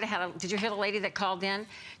 Last night I had a... Did you hear the lady that called in?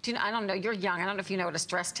 Do you know, I don't know. You're young. I don't know if you know what a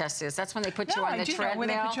stress test is. That's when they put you on the treadmill. When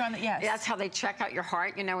they put you on the, yes. That's how they check out your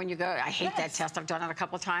heart. You know, when you go... I hate that test. I've done it a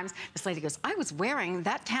couple of times. This lady goes, I was wearing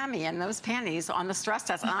that cami and those panties on the stress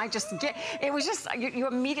test. And I just get... It was just... You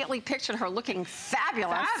immediately pictured her looking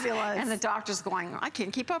fabulous. Fabulous. And the doctor's going, I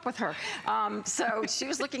can't keep up with her. So she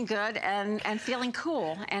was looking good and feeling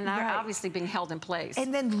cool. And obviously being held in place.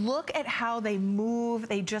 And then look at how they move.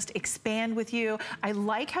 They just expand with you. I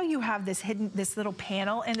like how you have this little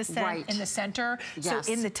panel in the center. Yes.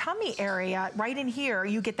 So in the tummy area, right in here,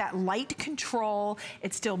 you get that light control.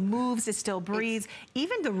 It still moves. It still breathes.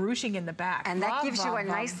 Even the ruching in the back. And that gives you a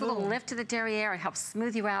nice little lift to the derriere. It helps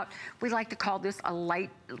smooth you out. We like to call this a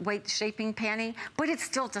lightweight shaping panty, but it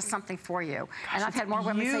still does something for you. Gosh, and I've had more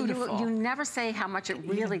women say, beautiful. you never say how much it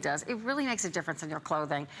really does. It really makes a difference in your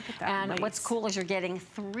clothing. And what's cool is you're getting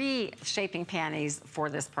 3 shaping panties for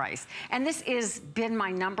this price. And this has been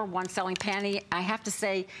my #1 selling panty. I have to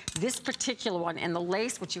say, this particular one in the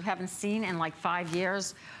lace, which you haven't seen in like 5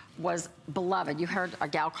 years, was beloved. You heard a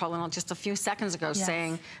gal call in just a few seconds ago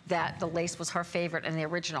saying that the lace was her favorite and the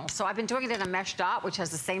original. So I've been doing it in a mesh dot, which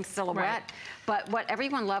has the same silhouette. But what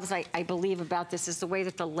everyone loves, I believe, about this is the way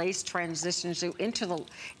that the lace transitions you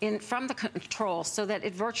from the control so that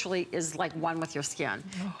it virtually is like one with your skin.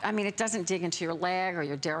 I mean, it doesn't dig into your leg or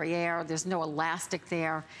your derriere. There's no elastic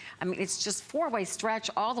there. I mean, it's just 4-way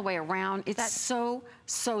stretch all the way around. It's so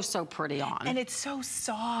pretty on. And it's so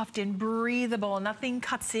soft and breathable. Nothing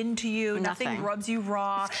cuts into you. Nothing rubs you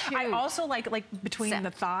raw. I also like between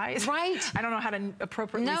the thighs. Right. I don't know how to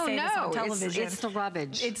appropriately say this on television. It's the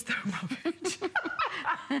rubbage. It's the rubbage.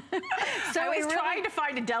 So I was trying to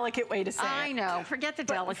find a delicate way to say it. I know. Forget the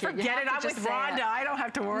delicate. Forget it. I'm with Rhonda. I don't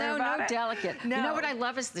have to worry about it. No delicate. No. You know what I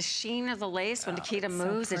love is the sheen of the lace when Nikita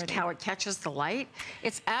moves and how it catches the light.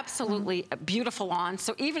 It's absolutely beautiful on.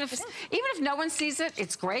 So even if no one sees it,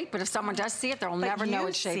 it's great. But if someone does see it, they'll never know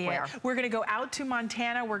it's shapewear. We're going to go out to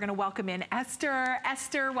Montana. We're going to welcome in Esther.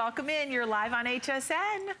 Esther, welcome in. You're live on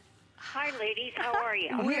HSN. Hi, ladies. How are you?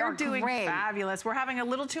 We are doing fabulous. We're having a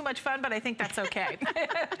little too much fun, but I think that's okay.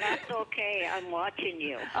 That's okay. I'm watching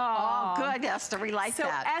you. Oh, good, Esther. We like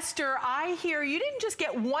that. So, Esther, I hear you didn't just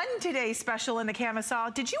get 1 Today Special in the camisole.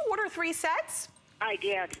 Did you order 3 sets? I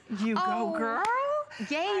did. You go, girl.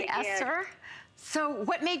 Yay, Esther. So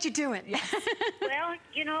what made you do it? Yes. Well,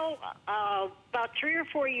 you know, about 3 or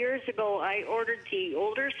 4 years ago, I ordered the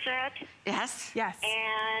older set. Yes. Yes.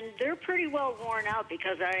 And they're pretty well worn out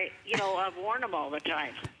because I've worn them all the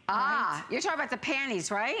time. Ah, you're talking about the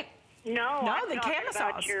panties, right? No, I'm the talking camisoles.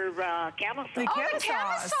 about your camisoles. The Oh, the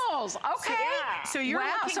camisoles. Okay. Yeah. So you're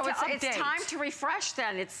wow, looking so to it's update. time to refresh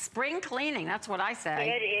then. It's spring cleaning. That's what I say.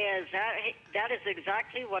 It is. That is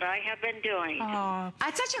exactly what I have been doing.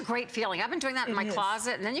 It's such a great feeling. I've been doing that in my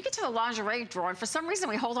closet, and then you get to the lingerie drawer, and for some reason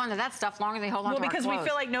we hold on to that stuff longer than we hold on to our because clothes. we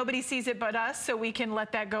feel like nobody sees it but us, so we can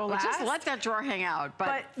let that go last. Just let that drawer hang out.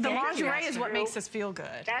 But the thank you. lingerie is what makes us feel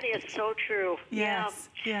good. That is so true. Yes,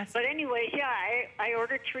 yeah. yes. But anyways, yeah, I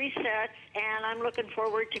ordered 3 sets, and I'm looking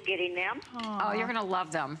forward to getting them. Oh, you're gonna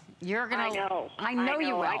love them. You're gonna. I know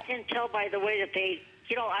you will. I can tell by the way that they,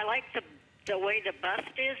 I like the way the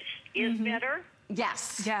bust is better.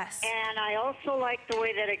 Yes. Yes. And I also like the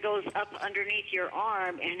way that it goes up underneath your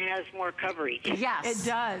arm and has more coverage. Yes. It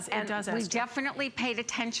does. And it does. we Esther. definitely paid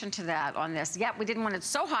attention to that on this. Yep, we didn't want it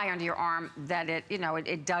so high under your arm that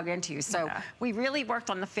it dug into you. So we really worked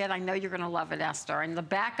on the fit. I know you're going to love it, Esther. And the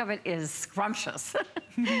back of it is scrumptious.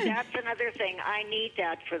 That's another thing. I need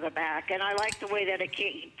that for the back. And I like the way that it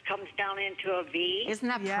comes down into a V. Isn't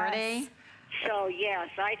that pretty? So, yes,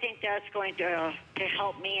 I think that's going to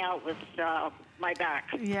help me out with my back.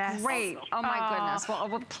 Yes. Great. Oh, my goodness.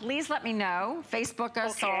 Well, please let me know. Facebook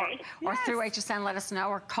us or through HSN, let us know,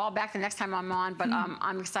 or call back the next time I'm on. But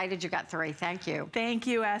I'm excited you got 3. Thank you. Thank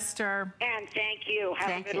you, Esther. And thank you.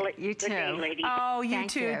 Have a good day, ladies. Oh, you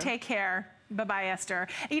too. Take care. Bye-bye, Esther.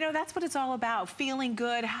 That's what it's all about. Feeling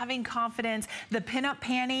good, having confidence. The pinup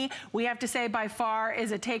panty, we have to say by far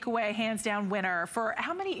is a takeaway, hands down winner. For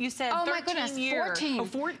how many, you said 13 my goodness, years. 14. Oh,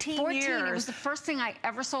 14 years. It was the first thing I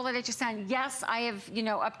ever sold at HSN. Yes, I have,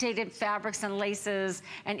 updated fabrics and laces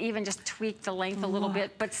and even just tweaked the length a little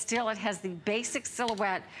bit, but still it has the basic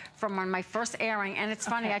silhouette from my first airing. And it's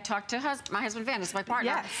funny, I talked to my husband, Van, who's my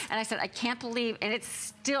partner, and I said, I can't believe, and it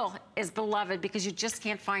still is beloved because you just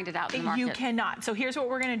can't find it out in the market. You cannot. So here's what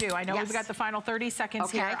we're going to do. I know we've got the final 30 seconds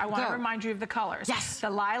here. I want to remind you of the colors. Yes. The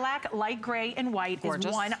lilac, light gray, and white is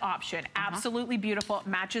one option. Absolutely beautiful. It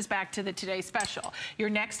matches back to the Today Special. Your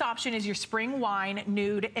next option is your spring wine,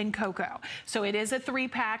 nude, and cocoa. So it is a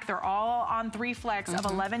 3-pack. They're all on 3 flex of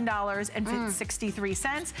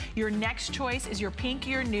 $11.63. Your next choice is your pink,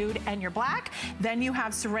 your nude, and your black. Then you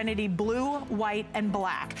have Serenity blue, white, and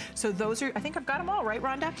black. So those are, I think I've got them all, right,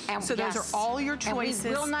 Rhonda? And so those are all your choices.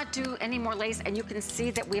 And we will not do any more lace, and you can see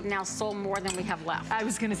that we've now sold more than we have left. I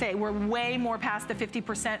was gonna say, we're way more past the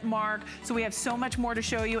 50% mark, so we have so much more to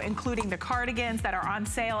show you, including the cardigans that are on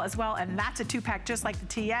sale as well, and that's a 2-pack just like the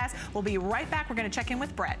TS. We'll be right back. We're gonna check in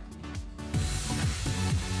with Brett.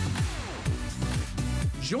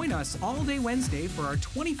 Join us all day Wednesday for our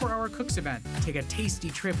 24-hour Cooks event. Take a tasty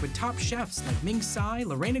trip with top chefs like Ming Tsai,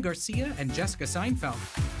 Lorena Garcia, and Jessica Seinfeld.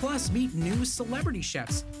 Plus, meet new celebrity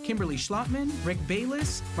chefs, Kimberly Schlottman, Rick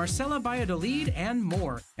Bayless, Marcela Valladolid, and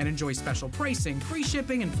more. And enjoy special pricing, free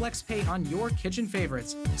shipping, and flex pay on your kitchen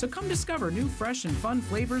favorites. So come discover new fresh and fun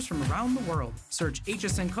flavors from around the world. Search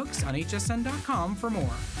HSN Cooks on hsn.com for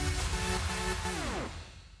more.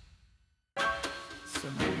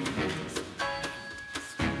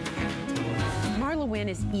 Marla Wynn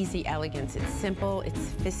is easy elegance. It's simple, it's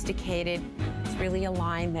sophisticated, it's really a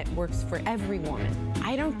line that works for every woman.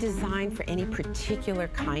 I don't design for any particular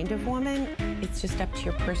kind of woman. It's just up to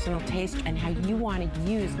your personal taste and how you want to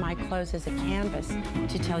use my clothes as a canvas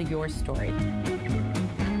to tell your story.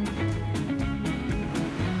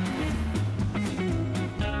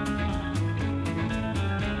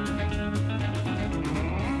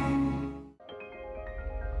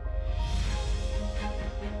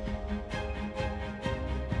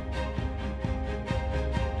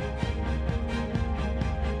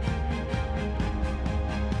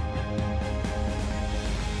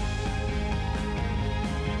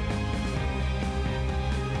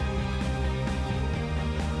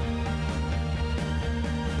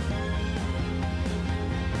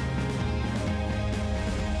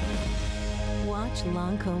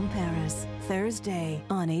 Lancôme Paris, Thursday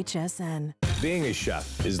on HSN. Being a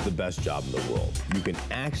chef is the best job in the world. You can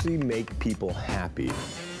actually make people happy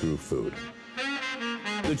through food.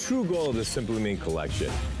 The true goal of the Simply Me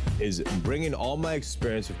collection is bringing all my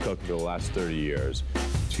experience of cooking for the last 30 years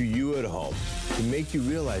to you at home to make you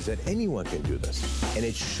realize that anyone can do this. And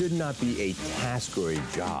it should not be a task or a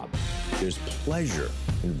job. There's pleasure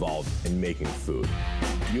involved in making food.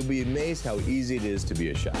 You'll be amazed how easy it is to be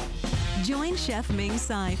a chef. Join Chef Ming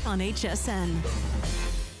Tsai on HSN.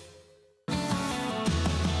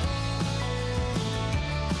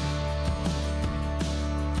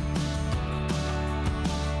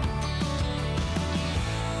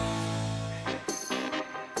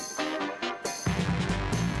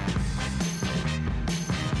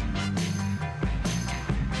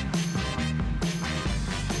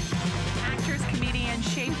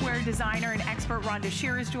 designer and expert Rhonda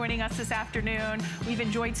Shear is joining us this afternoon. We've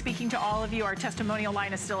enjoyed speaking to all of you. Our testimonial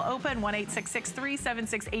line is still open,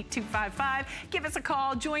 1-866-376-8255. Give us a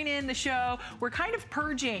call, join in the show. We're kind of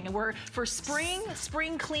purging. We're for spring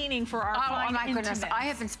cleaning for our fine Oh my goodness, intimates. I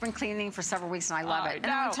have been spring cleaning for several weeks and I love it.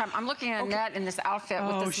 no. And I'm looking at Annette in this outfit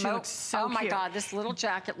with this she looks so oh my cute. God, this little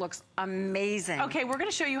jacket looks amazing. Okay, we're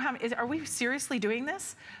gonna show you how, are we seriously doing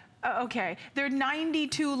this? Okay, there are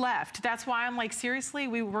 92 left. That's why I'm like, seriously,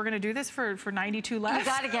 we're gonna do this for 92 left? You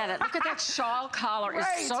gotta get it. Look at that shawl collar. Right.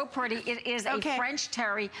 It's so pretty. It is a French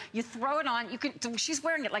terry. You throw it on, she's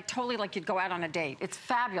wearing it like totally like you'd go out on a date. It's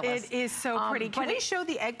fabulous. It is so pretty. Can we show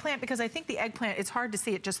the eggplant? Because I think the eggplant, it's hard to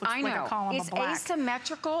see. It just looks like a column of black. It's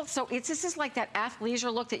asymmetrical, so this is like that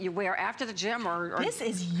athleisure look that you wear after the gym or this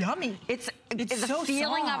is yummy. It's the so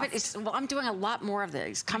feeling soft. of it is, well, I'm doing a lot more of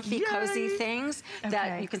these comfy, cozy things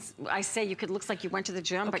that you can, I say you could, looks like you went to the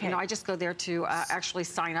gym, but you know, I just go there to actually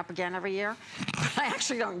sign up again every year. I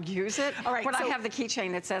actually don't use it, but I have the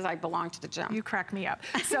keychain that says I belong to the gym. You crack me up.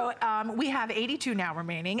 So we have 82 now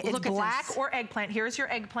remaining. It's black or eggplant. Here's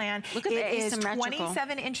your eggplant. Look at it is asymmetrical.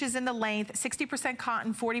 27 inches in the length, 60%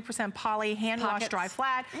 cotton, 40% poly, hand wash, dry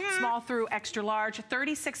flat, small through extra large,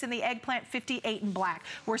 36 in the eggplant, 58 in black.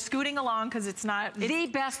 We're scooting along because it's not the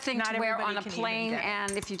best thing to wear on a plane,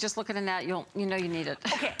 and if you just look at Annette, you know you need it.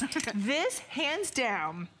 Okay, this hands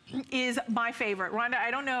down is my favorite. Rhonda, I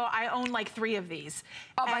don't know, I own like 3 of these.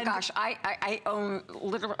 Oh my gosh, I own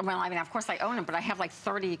literally, well, I mean, of course I own them, but I have like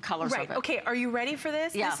 30 colors of it. Okay, are you ready for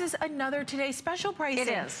this? Yeah. This is another Today's Special pricing.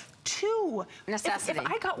 It is. 2. Necessity. If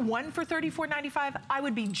I got 1 for $34.95, I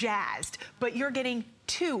would be jazzed, but you're getting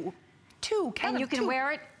 2. And you can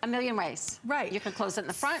wear it a million ways. Right. You can close it in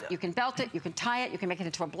the front, you can belt it, you can tie it, you can make it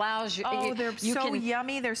into a blouse. They're so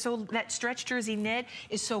yummy. They're so, that stretch jersey knit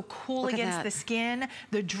is so cool against the skin.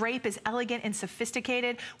 The drape is elegant and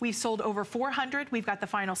sophisticated. We've sold over 400. We've got the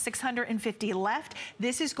final 650 left.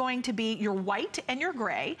 This is going to be your white and your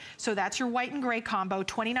gray. So that's your white and gray combo,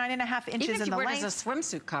 29.5 inches in the length. Even if you wear it as a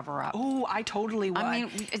swimsuit cover up. Oh, I totally would. I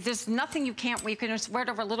mean, there's nothing you can't, you can just wear it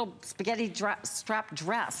over a little spaghetti strap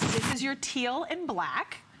dress. This is your teal and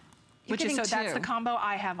black. That's the combo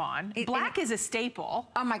I have on. Black is a staple.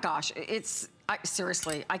 Oh my gosh,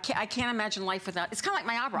 seriously, I can't imagine life without. It's kind of like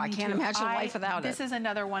my opera. I can't imagine life without it. This is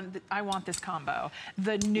another one that I want this combo.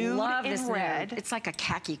 The nude in red. It's like a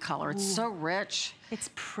khaki color. It's so rich. It's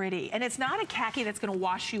pretty, and it's not a khaki that's going to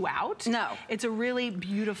wash you out. No, it's a really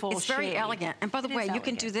beautiful. It's very elegant. And by the way, you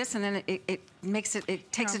can do this, and then it makes it. It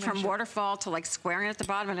takes it from waterfall to like squaring at the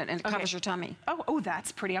bottom, and it covers your tummy. Oh,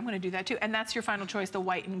 that's pretty. I'm going to do that too. And that's your final choice, the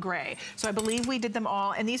white and gray. So I believe we did them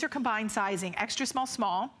all, and these are combined sizing: extra small,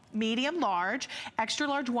 small, medium, large, extra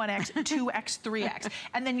large 1X, 2X, 3X.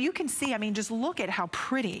 And then you can see, I mean, just look at how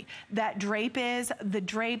pretty that drape is,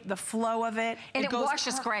 the flow of it. And it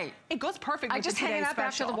washes great. It goes perfect with I just hang it up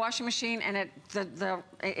after the washing machine, and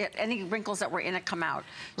any wrinkles that were in it come out.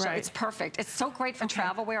 So it's perfect. It's so great for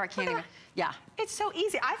travel wear. I can't even, It's so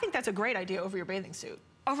easy. I think that's a great idea over your bathing suit.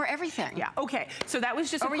 Over everything. Yeah, okay. So that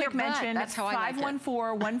was just a quick mention. That's how I like it.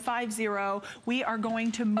 514-150. We are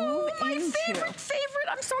going to move into... favorite.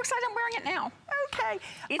 I'm so excited I'm wearing it now. Okay.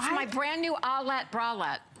 It's my brand new Alette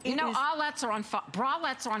bralette. You know, bralettes are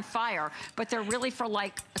on fire, but they're really for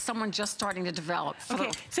like someone just starting to develop. Okay,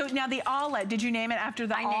 so now the Alette, did you name it after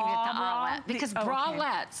the I named it the Alette because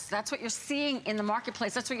bralettes, that's what you're seeing in the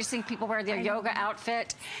marketplace. That's what you're seeing people wear their yoga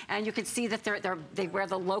outfit, and you can see that they wear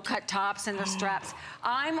the low-cut tops and their straps.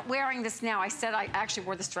 I'm wearing this now. I said I actually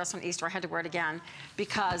wore this dress on Easter. I had to wear it again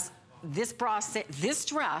because this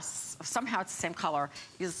dress, somehow it's the same color,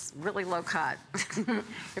 is really low cut.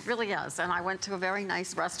 It really is. And I went to a very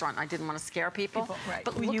nice restaurant. I didn't want to scare people.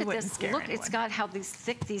 But look at this. Look, it's got how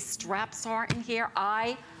thick these straps are in here.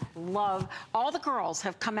 I love, all the girls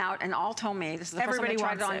have come out and all told me, this is the first time I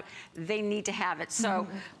tried it on, they need to have it. So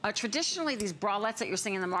traditionally, these bralettes that you're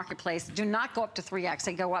seeing in the marketplace do not go up to 3X.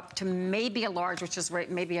 They go up to maybe a large, which is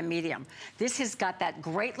maybe a medium. This has got that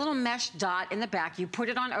great little mesh dot in the back. You put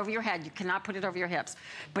it on over your head. You cannot put it over your hips.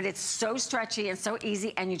 But it's so stretchy and so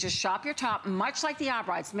easy, and you just shop your top, much like the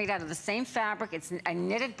Abra. It's made out of the same fabric. It's a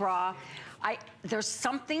knitted bra. There's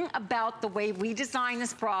something about the way we design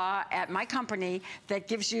this bra at my company that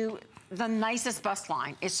gives you the nicest bust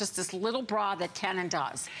line. It's just this little bra that can and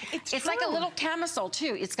does. It's like a little camisole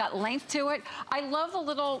too. It's got length to it. I love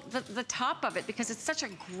the top of it because it's such a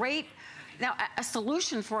great Now, a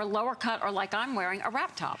solution for a lower cut, or like I'm wearing, a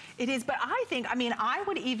wrap top. It is, but I think, I mean, I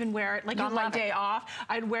would even wear it like on my day off.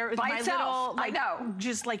 I'd wear it with my little, like,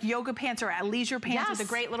 just like yoga pants or athleisure pants with a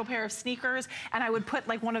great little pair of sneakers, and I would put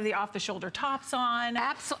like one of the off-the-shoulder tops on.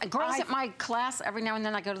 Absolutely. Girls at my class, every now and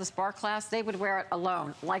then I go to this bar class, they would wear it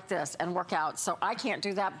alone, like this, and work out. So I can't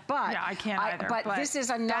do that, but yeah, I can't either. But this is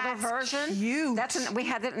another version. Cute. We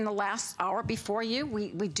had it in the last hour before you.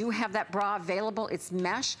 We do have that bra available. It's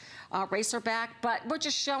mesh, racer back, but we're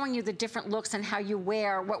just showing you the different looks and how you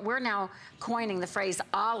wear what we're now coining the phrase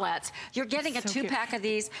alettes. You're getting a two-pack of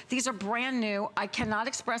these. These are brand new. I cannot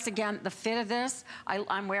express again the fit of this.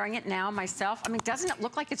 I'm wearing it now myself. I mean, doesn't it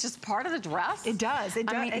look like it's just part of the dress? It does. It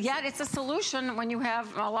does. I mean, yet it's a solution when you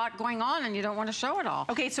have a lot going on and you don't want to show it all.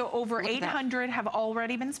 Okay, so over 800 have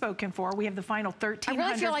already been spoken for. We have the final 1,300. I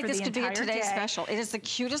really feel like this could be a today special. It is the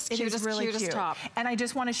cutest, cutest cute. top. And I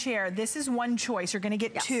just want to share, this is one choice. You're going to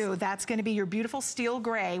get two. That's going to be your beautiful steel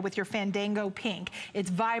gray with your Fandango pink. It's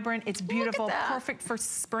vibrant. It's beautiful. Perfect for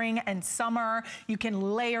spring and summer. You can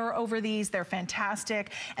layer over these. They're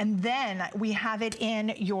fantastic. And then we have it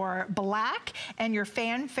in your black and your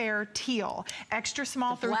fanfare teal. Extra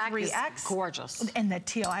small through 3X. Is gorgeous. And the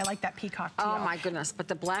teal. I like that peacock teal. Oh my goodness. But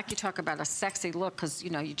the black, you talk about a sexy look because, you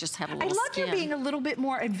know, you just have a little skin. I love you being a little bit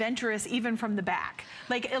more adventurous even from the back.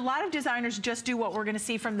 Like a lot of designers just do what we're going to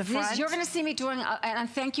see from the front. You're going to see me doing, and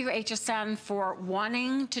thank you HSN for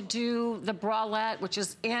wanting to do the bralette, which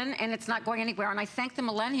is in and it's not going anywhere. And I thank the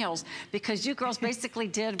millennials because you girls basically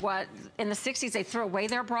did what in the 60s they threw away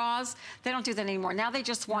their bras. They don't do that anymore. Now they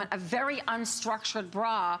just want a very unstructured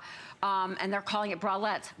bra. And they're calling it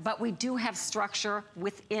bralettes, but we do have structure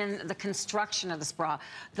within the construction of this bra.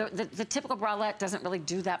 The typical bralette doesn't really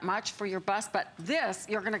do that much for your bust, but this,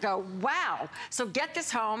 you're gonna go, wow. So get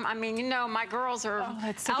this home. I mean, you know, my girls are out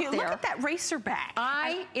there. Look at that racer back.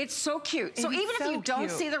 It's so cute. So even if you don't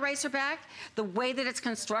see the racer back, the way that it's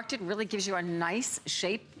constructed really gives you a nice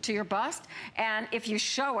shape to your bust. And if you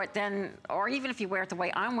show it, then, or even if you wear it the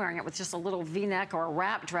way I'm wearing it with just a little V-neck or a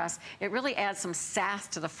wrap dress, it really adds some sass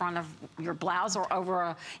to the front of your blouse or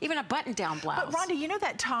over even a button-down blouse. But Rhonda, you know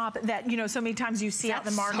that top that, you know, so many times you see out in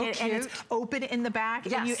the market and it's open in the back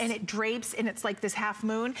and it drapes and it's like this half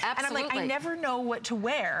moon. Absolutely. And I'm like, I never know what to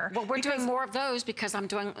wear. Well, we're doing more of those because I'm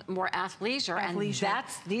doing more athleisure. And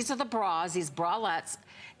these are the bras, these bralettes,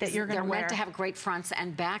 that you're going to wear. They're meant to have great fronts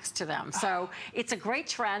and backs to them. So it's a great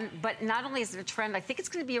trend, but not only is it a trend, I think it's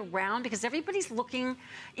going to be around because everybody's looking,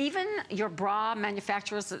 even your bra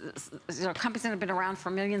manufacturers, you know, companies that have been around for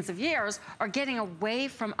millions of years are getting away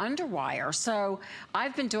from underwire. So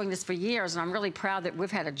I've been doing this for years and I'm really proud that we've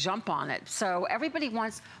had a jump on it. So everybody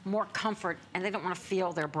wants more comfort and they don't want to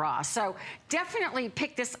feel their bra. So definitely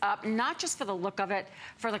pick this up, not just for the look of it,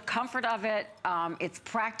 for the comfort of it. It's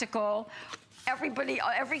practical.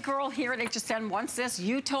 Every girl here at HSN wants this.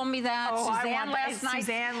 You told me that. Suzanne last night.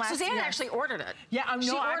 Suzanne actually ordered it. Yeah, I'm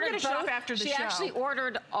going to shop after the show. She actually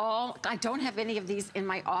ordered all. I don't have any of these in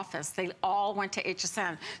my office. They all went to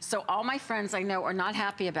HSN. So all my friends I know are not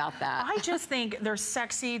happy about that. I just think they're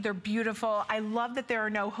sexy. They're beautiful. I love that there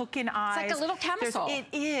are no hook in eyes. It's like a little camisole. It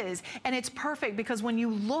is. And it's perfect because when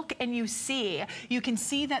you look and you can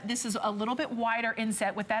see that this is a little bit wider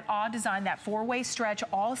inset with that odd design, that four-way stretch,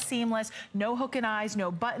 all seamless, no hook and eyes,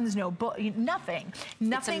 no buttons, nothing.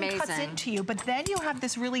 Nothing cuts into you. But then you have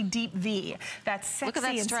this really deep V that's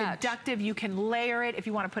sexy and seductive. You can layer it if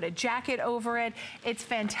you want to put a jacket over it. It's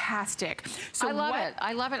fantastic. So I love it.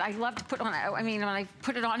 I love it. I love to put on. I mean, when I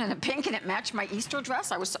put it on in a pink and it matched my Easter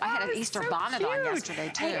dress, I had an Easter bonnet on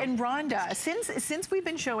yesterday too. Hey, and Rhonda, since we've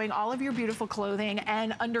been showing all of your beautiful clothing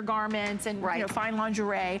and undergarments and you know, fine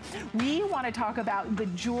lingerie, we want to talk about the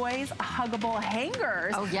Joy's huggable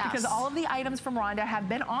hangers. Oh yes. Because all of the items from Rhonda have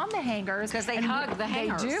been on the hangers. Because they hug the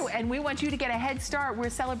hangers. They do, and we want you to get a head start. We're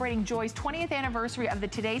celebrating Joy's 20th anniversary of the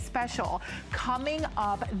Today Special coming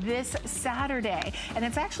up this Saturday. And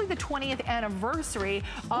it's actually the 20th anniversary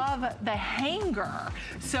of the hanger.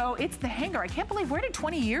 So it's the hanger. I can't believe, where did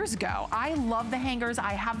 20 years go? I love the hangers.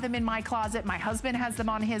 I have them in my closet. My husband has them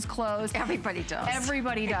on his clothes. Everybody does.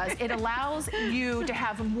 Everybody does. It allows you to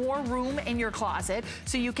have more room in your closet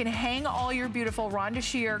so you can hang all your beautiful Rhonda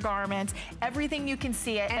Shear garments, everything you can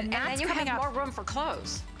see it. And then you have more room for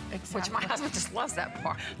clothes. Exactly. Which my husband just loves that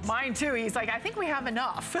part. Mine too. He's like, I think we have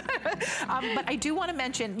enough. But I do want to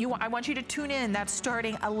mention, I want you to tune in. That's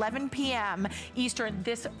starting 11 p.m. Eastern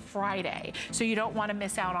this Friday. So you don't want to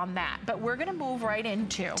miss out on that. But we're going to move right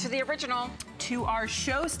into the original. To our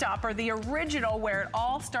showstopper, the original, where it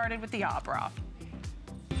all started with the opera.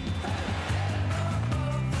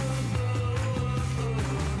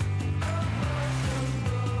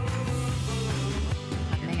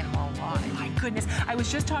 goodness. I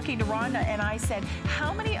was just talking to Rhonda and I said,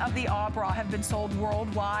 how many of the Ah bra have been sold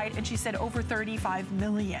worldwide? And she said over 35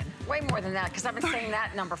 million. Way more than that, because I've been saying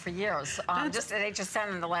that number for years, just at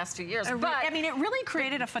HSN in the last few years. But I mean, it really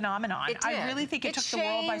created a phenomenon. It did. I really think it took the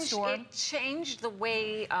world by storm. It changed the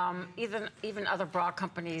way even other bra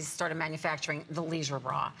companies started manufacturing the leisure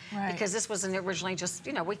bra. Right. Because this wasn't originally just,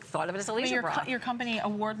 you know, we thought of it as a leisure bra. Your company,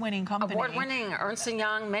 award-winning company. Award-winning, Ernst &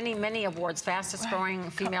 Young, many awards, fastest growing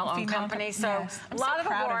female-owned company. So yes. a lot of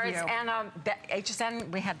awards. Of and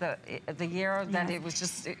HSN, we had the year that it was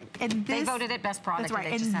just, they voted it best product. That's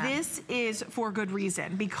right. At HSN. And this is for good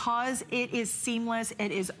reason, because it is seamless.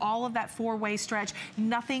 It is all of that four-way stretch.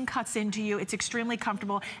 Nothing cuts into you. It's extremely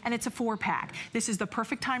comfortable, and it's a 4-pack. This is the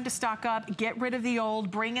perfect time to stock up, get rid of the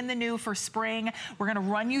old, bring in the new for spring. We're gonna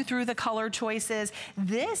run you through the color choices.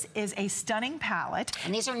 This is a stunning palette.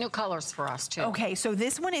 And these are new colors for us too. Okay, so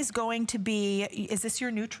this one is going to be, is this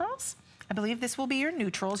your neutrals? I believe this will be your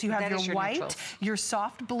neutrals. You have your white, neutrals. your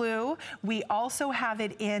soft blue. We also have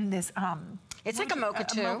it in this, it's like a mocha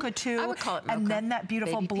too. Mocha too. I would call it mocha. And then that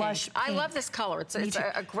beautiful Baby blush pink. pink. I love this color. It's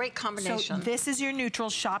a great combination. So this is your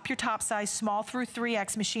neutral. Shop your top size, small through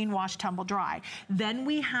 3X, machine wash, tumble dry. Then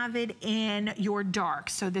we have it in your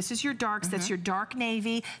darks. So this is your darks. That's your dark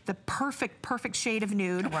navy, the perfect shade of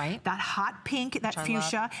nude. Right. That hot pink, that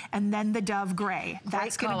fuchsia, and then the dove gray.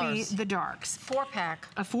 That's going to be the darks. 4-pack.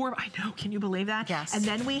 I know. Can you believe that? Yes. And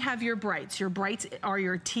then we have your brights. Your brights are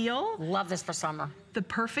your teal. Love this for summer. The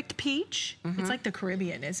perfect peach. It's like the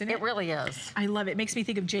Caribbean, isn't it? It really is. I love it. It makes me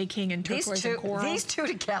think of J. King and turquoise and coral. These two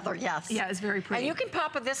together, yes. Yeah, it's very pretty. And you can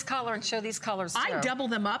pop with this color and show these colors too. I double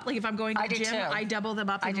them up. Like if I'm going to the gym, I double them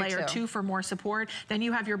up in layer 2 for more support. Then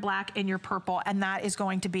you have your black and your purple, and that is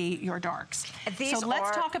going to be your darks. So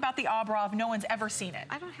let's talk about the Ah bra if no one's ever seen it.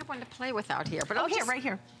 I don't have one to play with out here, but oh, here, right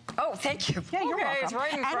here. Oh, thank you. Yeah, you're welcome. It's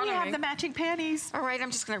right in front and you of have me. the matching panties. All right,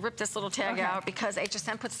 I'm just going to rip this little tag out because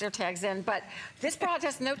HSN puts their tags in, but this bra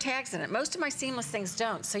has no tags in it. Most of my seamless things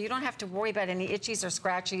don't, so you don't have to worry about any itchies or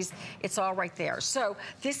scratchies. It's all right there. So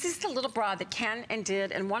this is the little bra that can and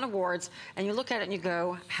did and won awards, and you look at it and you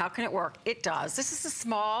go, how can it work? It does. This is a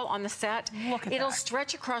small on the set. Look at It'll that.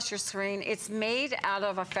 stretch across your screen. It's made out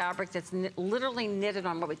of a fabric that's literally knitted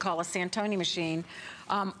on what we call a Santoni machine.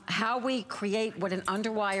 How we create what an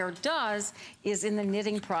underwire does is in the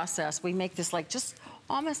knitting process. We make this like just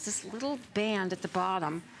almost this little band at the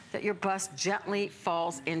bottom that your bust gently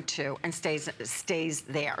falls into and stays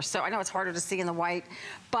there. So I know it's harder to see in the white,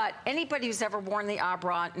 but anybody who's ever worn the Ah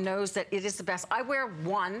bra knows that it is the best. I wear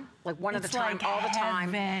one at a time, all the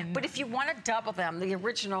time. But if you want to double them, the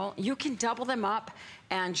original, you can double them up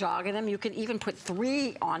and jog in them. You can even put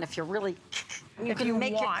 3 on if you're really, you can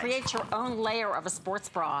create your own layer of a sports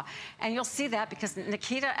bra. And you'll see that because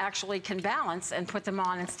Nikita actually can balance and put them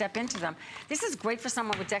on and step into them. This is great for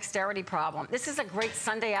someone with dexterity problem. This is a great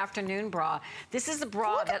Sunday afternoon bra. This is a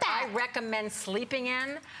bra that I recommend sleeping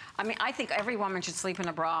in. I mean, I think every woman should sleep in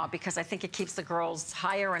a bra because I think it keeps the girls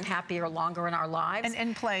higher and happier longer in our lives. And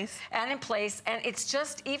in place. And in place. And it's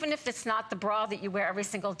just, even if it's not the bra that you wear every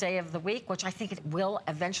single day of the week, which I think it will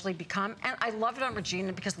eventually become. And I love it on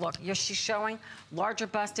Regina because look, she's showing larger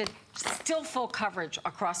busted, still full coverage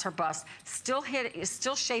across her bust, still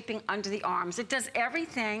shaping under the arms. It does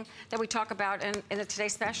everything that we talk about in the Today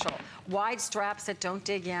Special. Wide straps that don't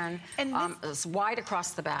dig in, and it's wide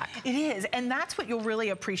across the back. It is, and that's what you'll really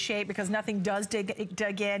appreciate because nothing does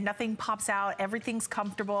dig in, nothing pops out, everything's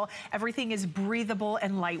comfortable, everything is breathable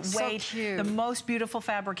and lightweight. So cute. The most beautiful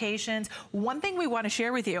fabrications. One thing we want to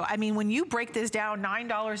share with you, I mean, when you break this down,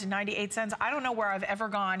 $9.98, I don't know where I've ever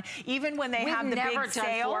gone, even when they have the big sale. We've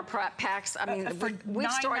never done 4 packs. I mean,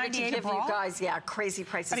 we've started to give you guys, crazy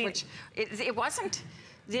prices, which it wasn't.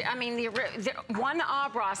 The one Ah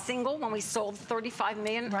bra single, when we sold 35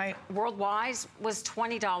 million worldwide, was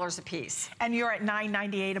 $20 a piece. And you're at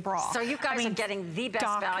 $9.98 a bra. So you guys are getting the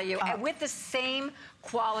best value and with the same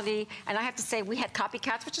quality. And I have to say, we had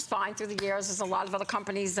copycats, which is fine through the years. There's a lot of other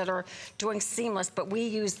companies that are doing seamless, but we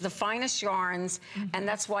use the finest yarns, and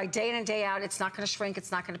that's why day in and day out, it's not going to shrink,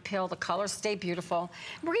 it's not going to pill. The colors stay beautiful.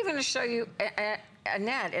 We're even going to show you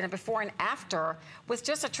Annette in a before and after with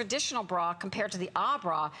just a traditional bra compared to the Ah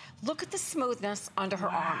bra. Look at the smoothness under her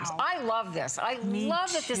arms. I love this. I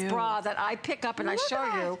love that this bra that I pick up and I show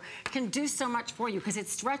you can do so much for you because it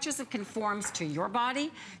stretches and conforms to your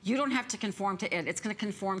body. You don't have to conform to it. It's going to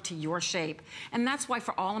conform to your shape. And that's why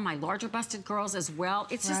for all of my larger busted girls as well,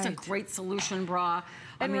 it's just a great solution bra.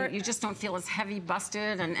 I mean, you just don't feel as heavy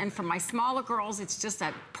busted. And for my smaller girls, it's just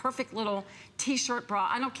that perfect little t-shirt bra.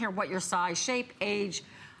 I don't care what your size, shape, age.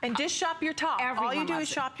 And just shop your top. Everyone All you do loves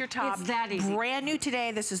is it. shop your top. It's that easy. Brand new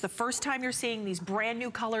today. This is the first time you're seeing these brand new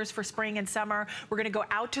colors for spring and summer. We're going to go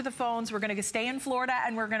out to the phones. We're going to stay in Florida,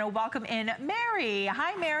 and we're going to welcome in Mary.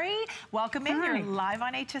 Hi, Mary. Welcome in. You're live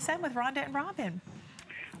on HSN with Rhonda and Robin.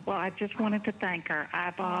 Well, I just wanted to thank her. I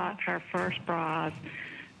bought her first bras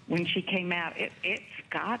when she came out. It's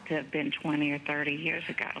got to have been 20 or 30 years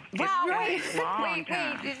ago. Wow, It's a long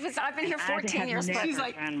time. I've been here 14 years. I have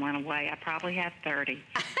never thrown one away. I probably have 30.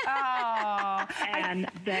 Oh. And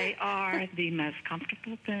they are the most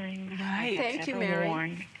comfortable things Right. Thank you, ever Mary.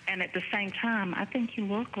 worn. And at the same time, I think you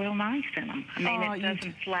look real nice in them. I mean, it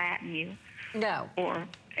doesn't flatten you. No. Or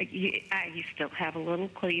you still have a little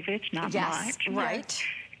cleavage, not Yes, much. right.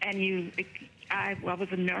 And I was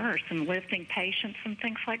a nurse and lifting patients and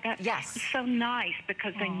things like that. Yes. It's so nice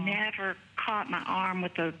because they never caught my arm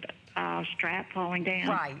with the strap falling down.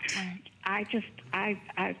 Right.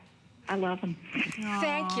 I love them.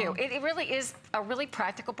 Thank you. It really is a really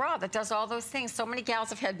practical bra that does all those things. So many gals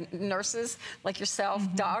have had nurses like yourself,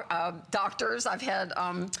 doctors. I've had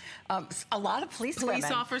a lot of police women.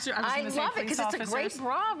 officers. I love it because it's a great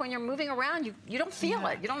bra when you're moving around. You don't feel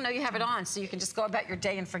it. You don't know you have it on, so you can just go about your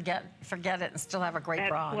day and forget it and still have a great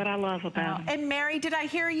bra. That's what I love about it. And Mary, did I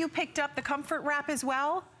hear you picked up the comfort wrap as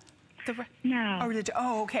well? No. Or did you?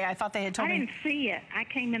 Oh, okay. I thought they had told me. I didn't see it. I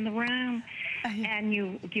came in the room, and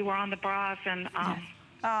you were on the bras, and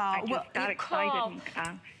I just got excited.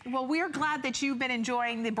 Well, we're glad that you've been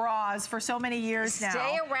enjoying the bras for so many years now.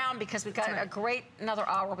 Stay around because we've got another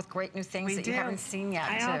hour with great new things that you haven't seen yet.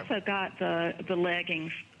 I also got the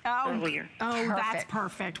leggings earlier. Oh, that's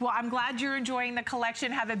perfect. Well, I'm glad you're enjoying the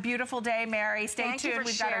collection. Have a beautiful day, Mary. Stay tuned.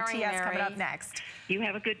 We've got our TS coming up next. You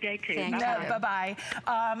have a good day, too. Bye-bye.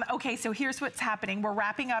 Okay, so here's what's happening. We're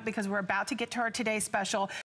wrapping up because we're about to get to our today's special.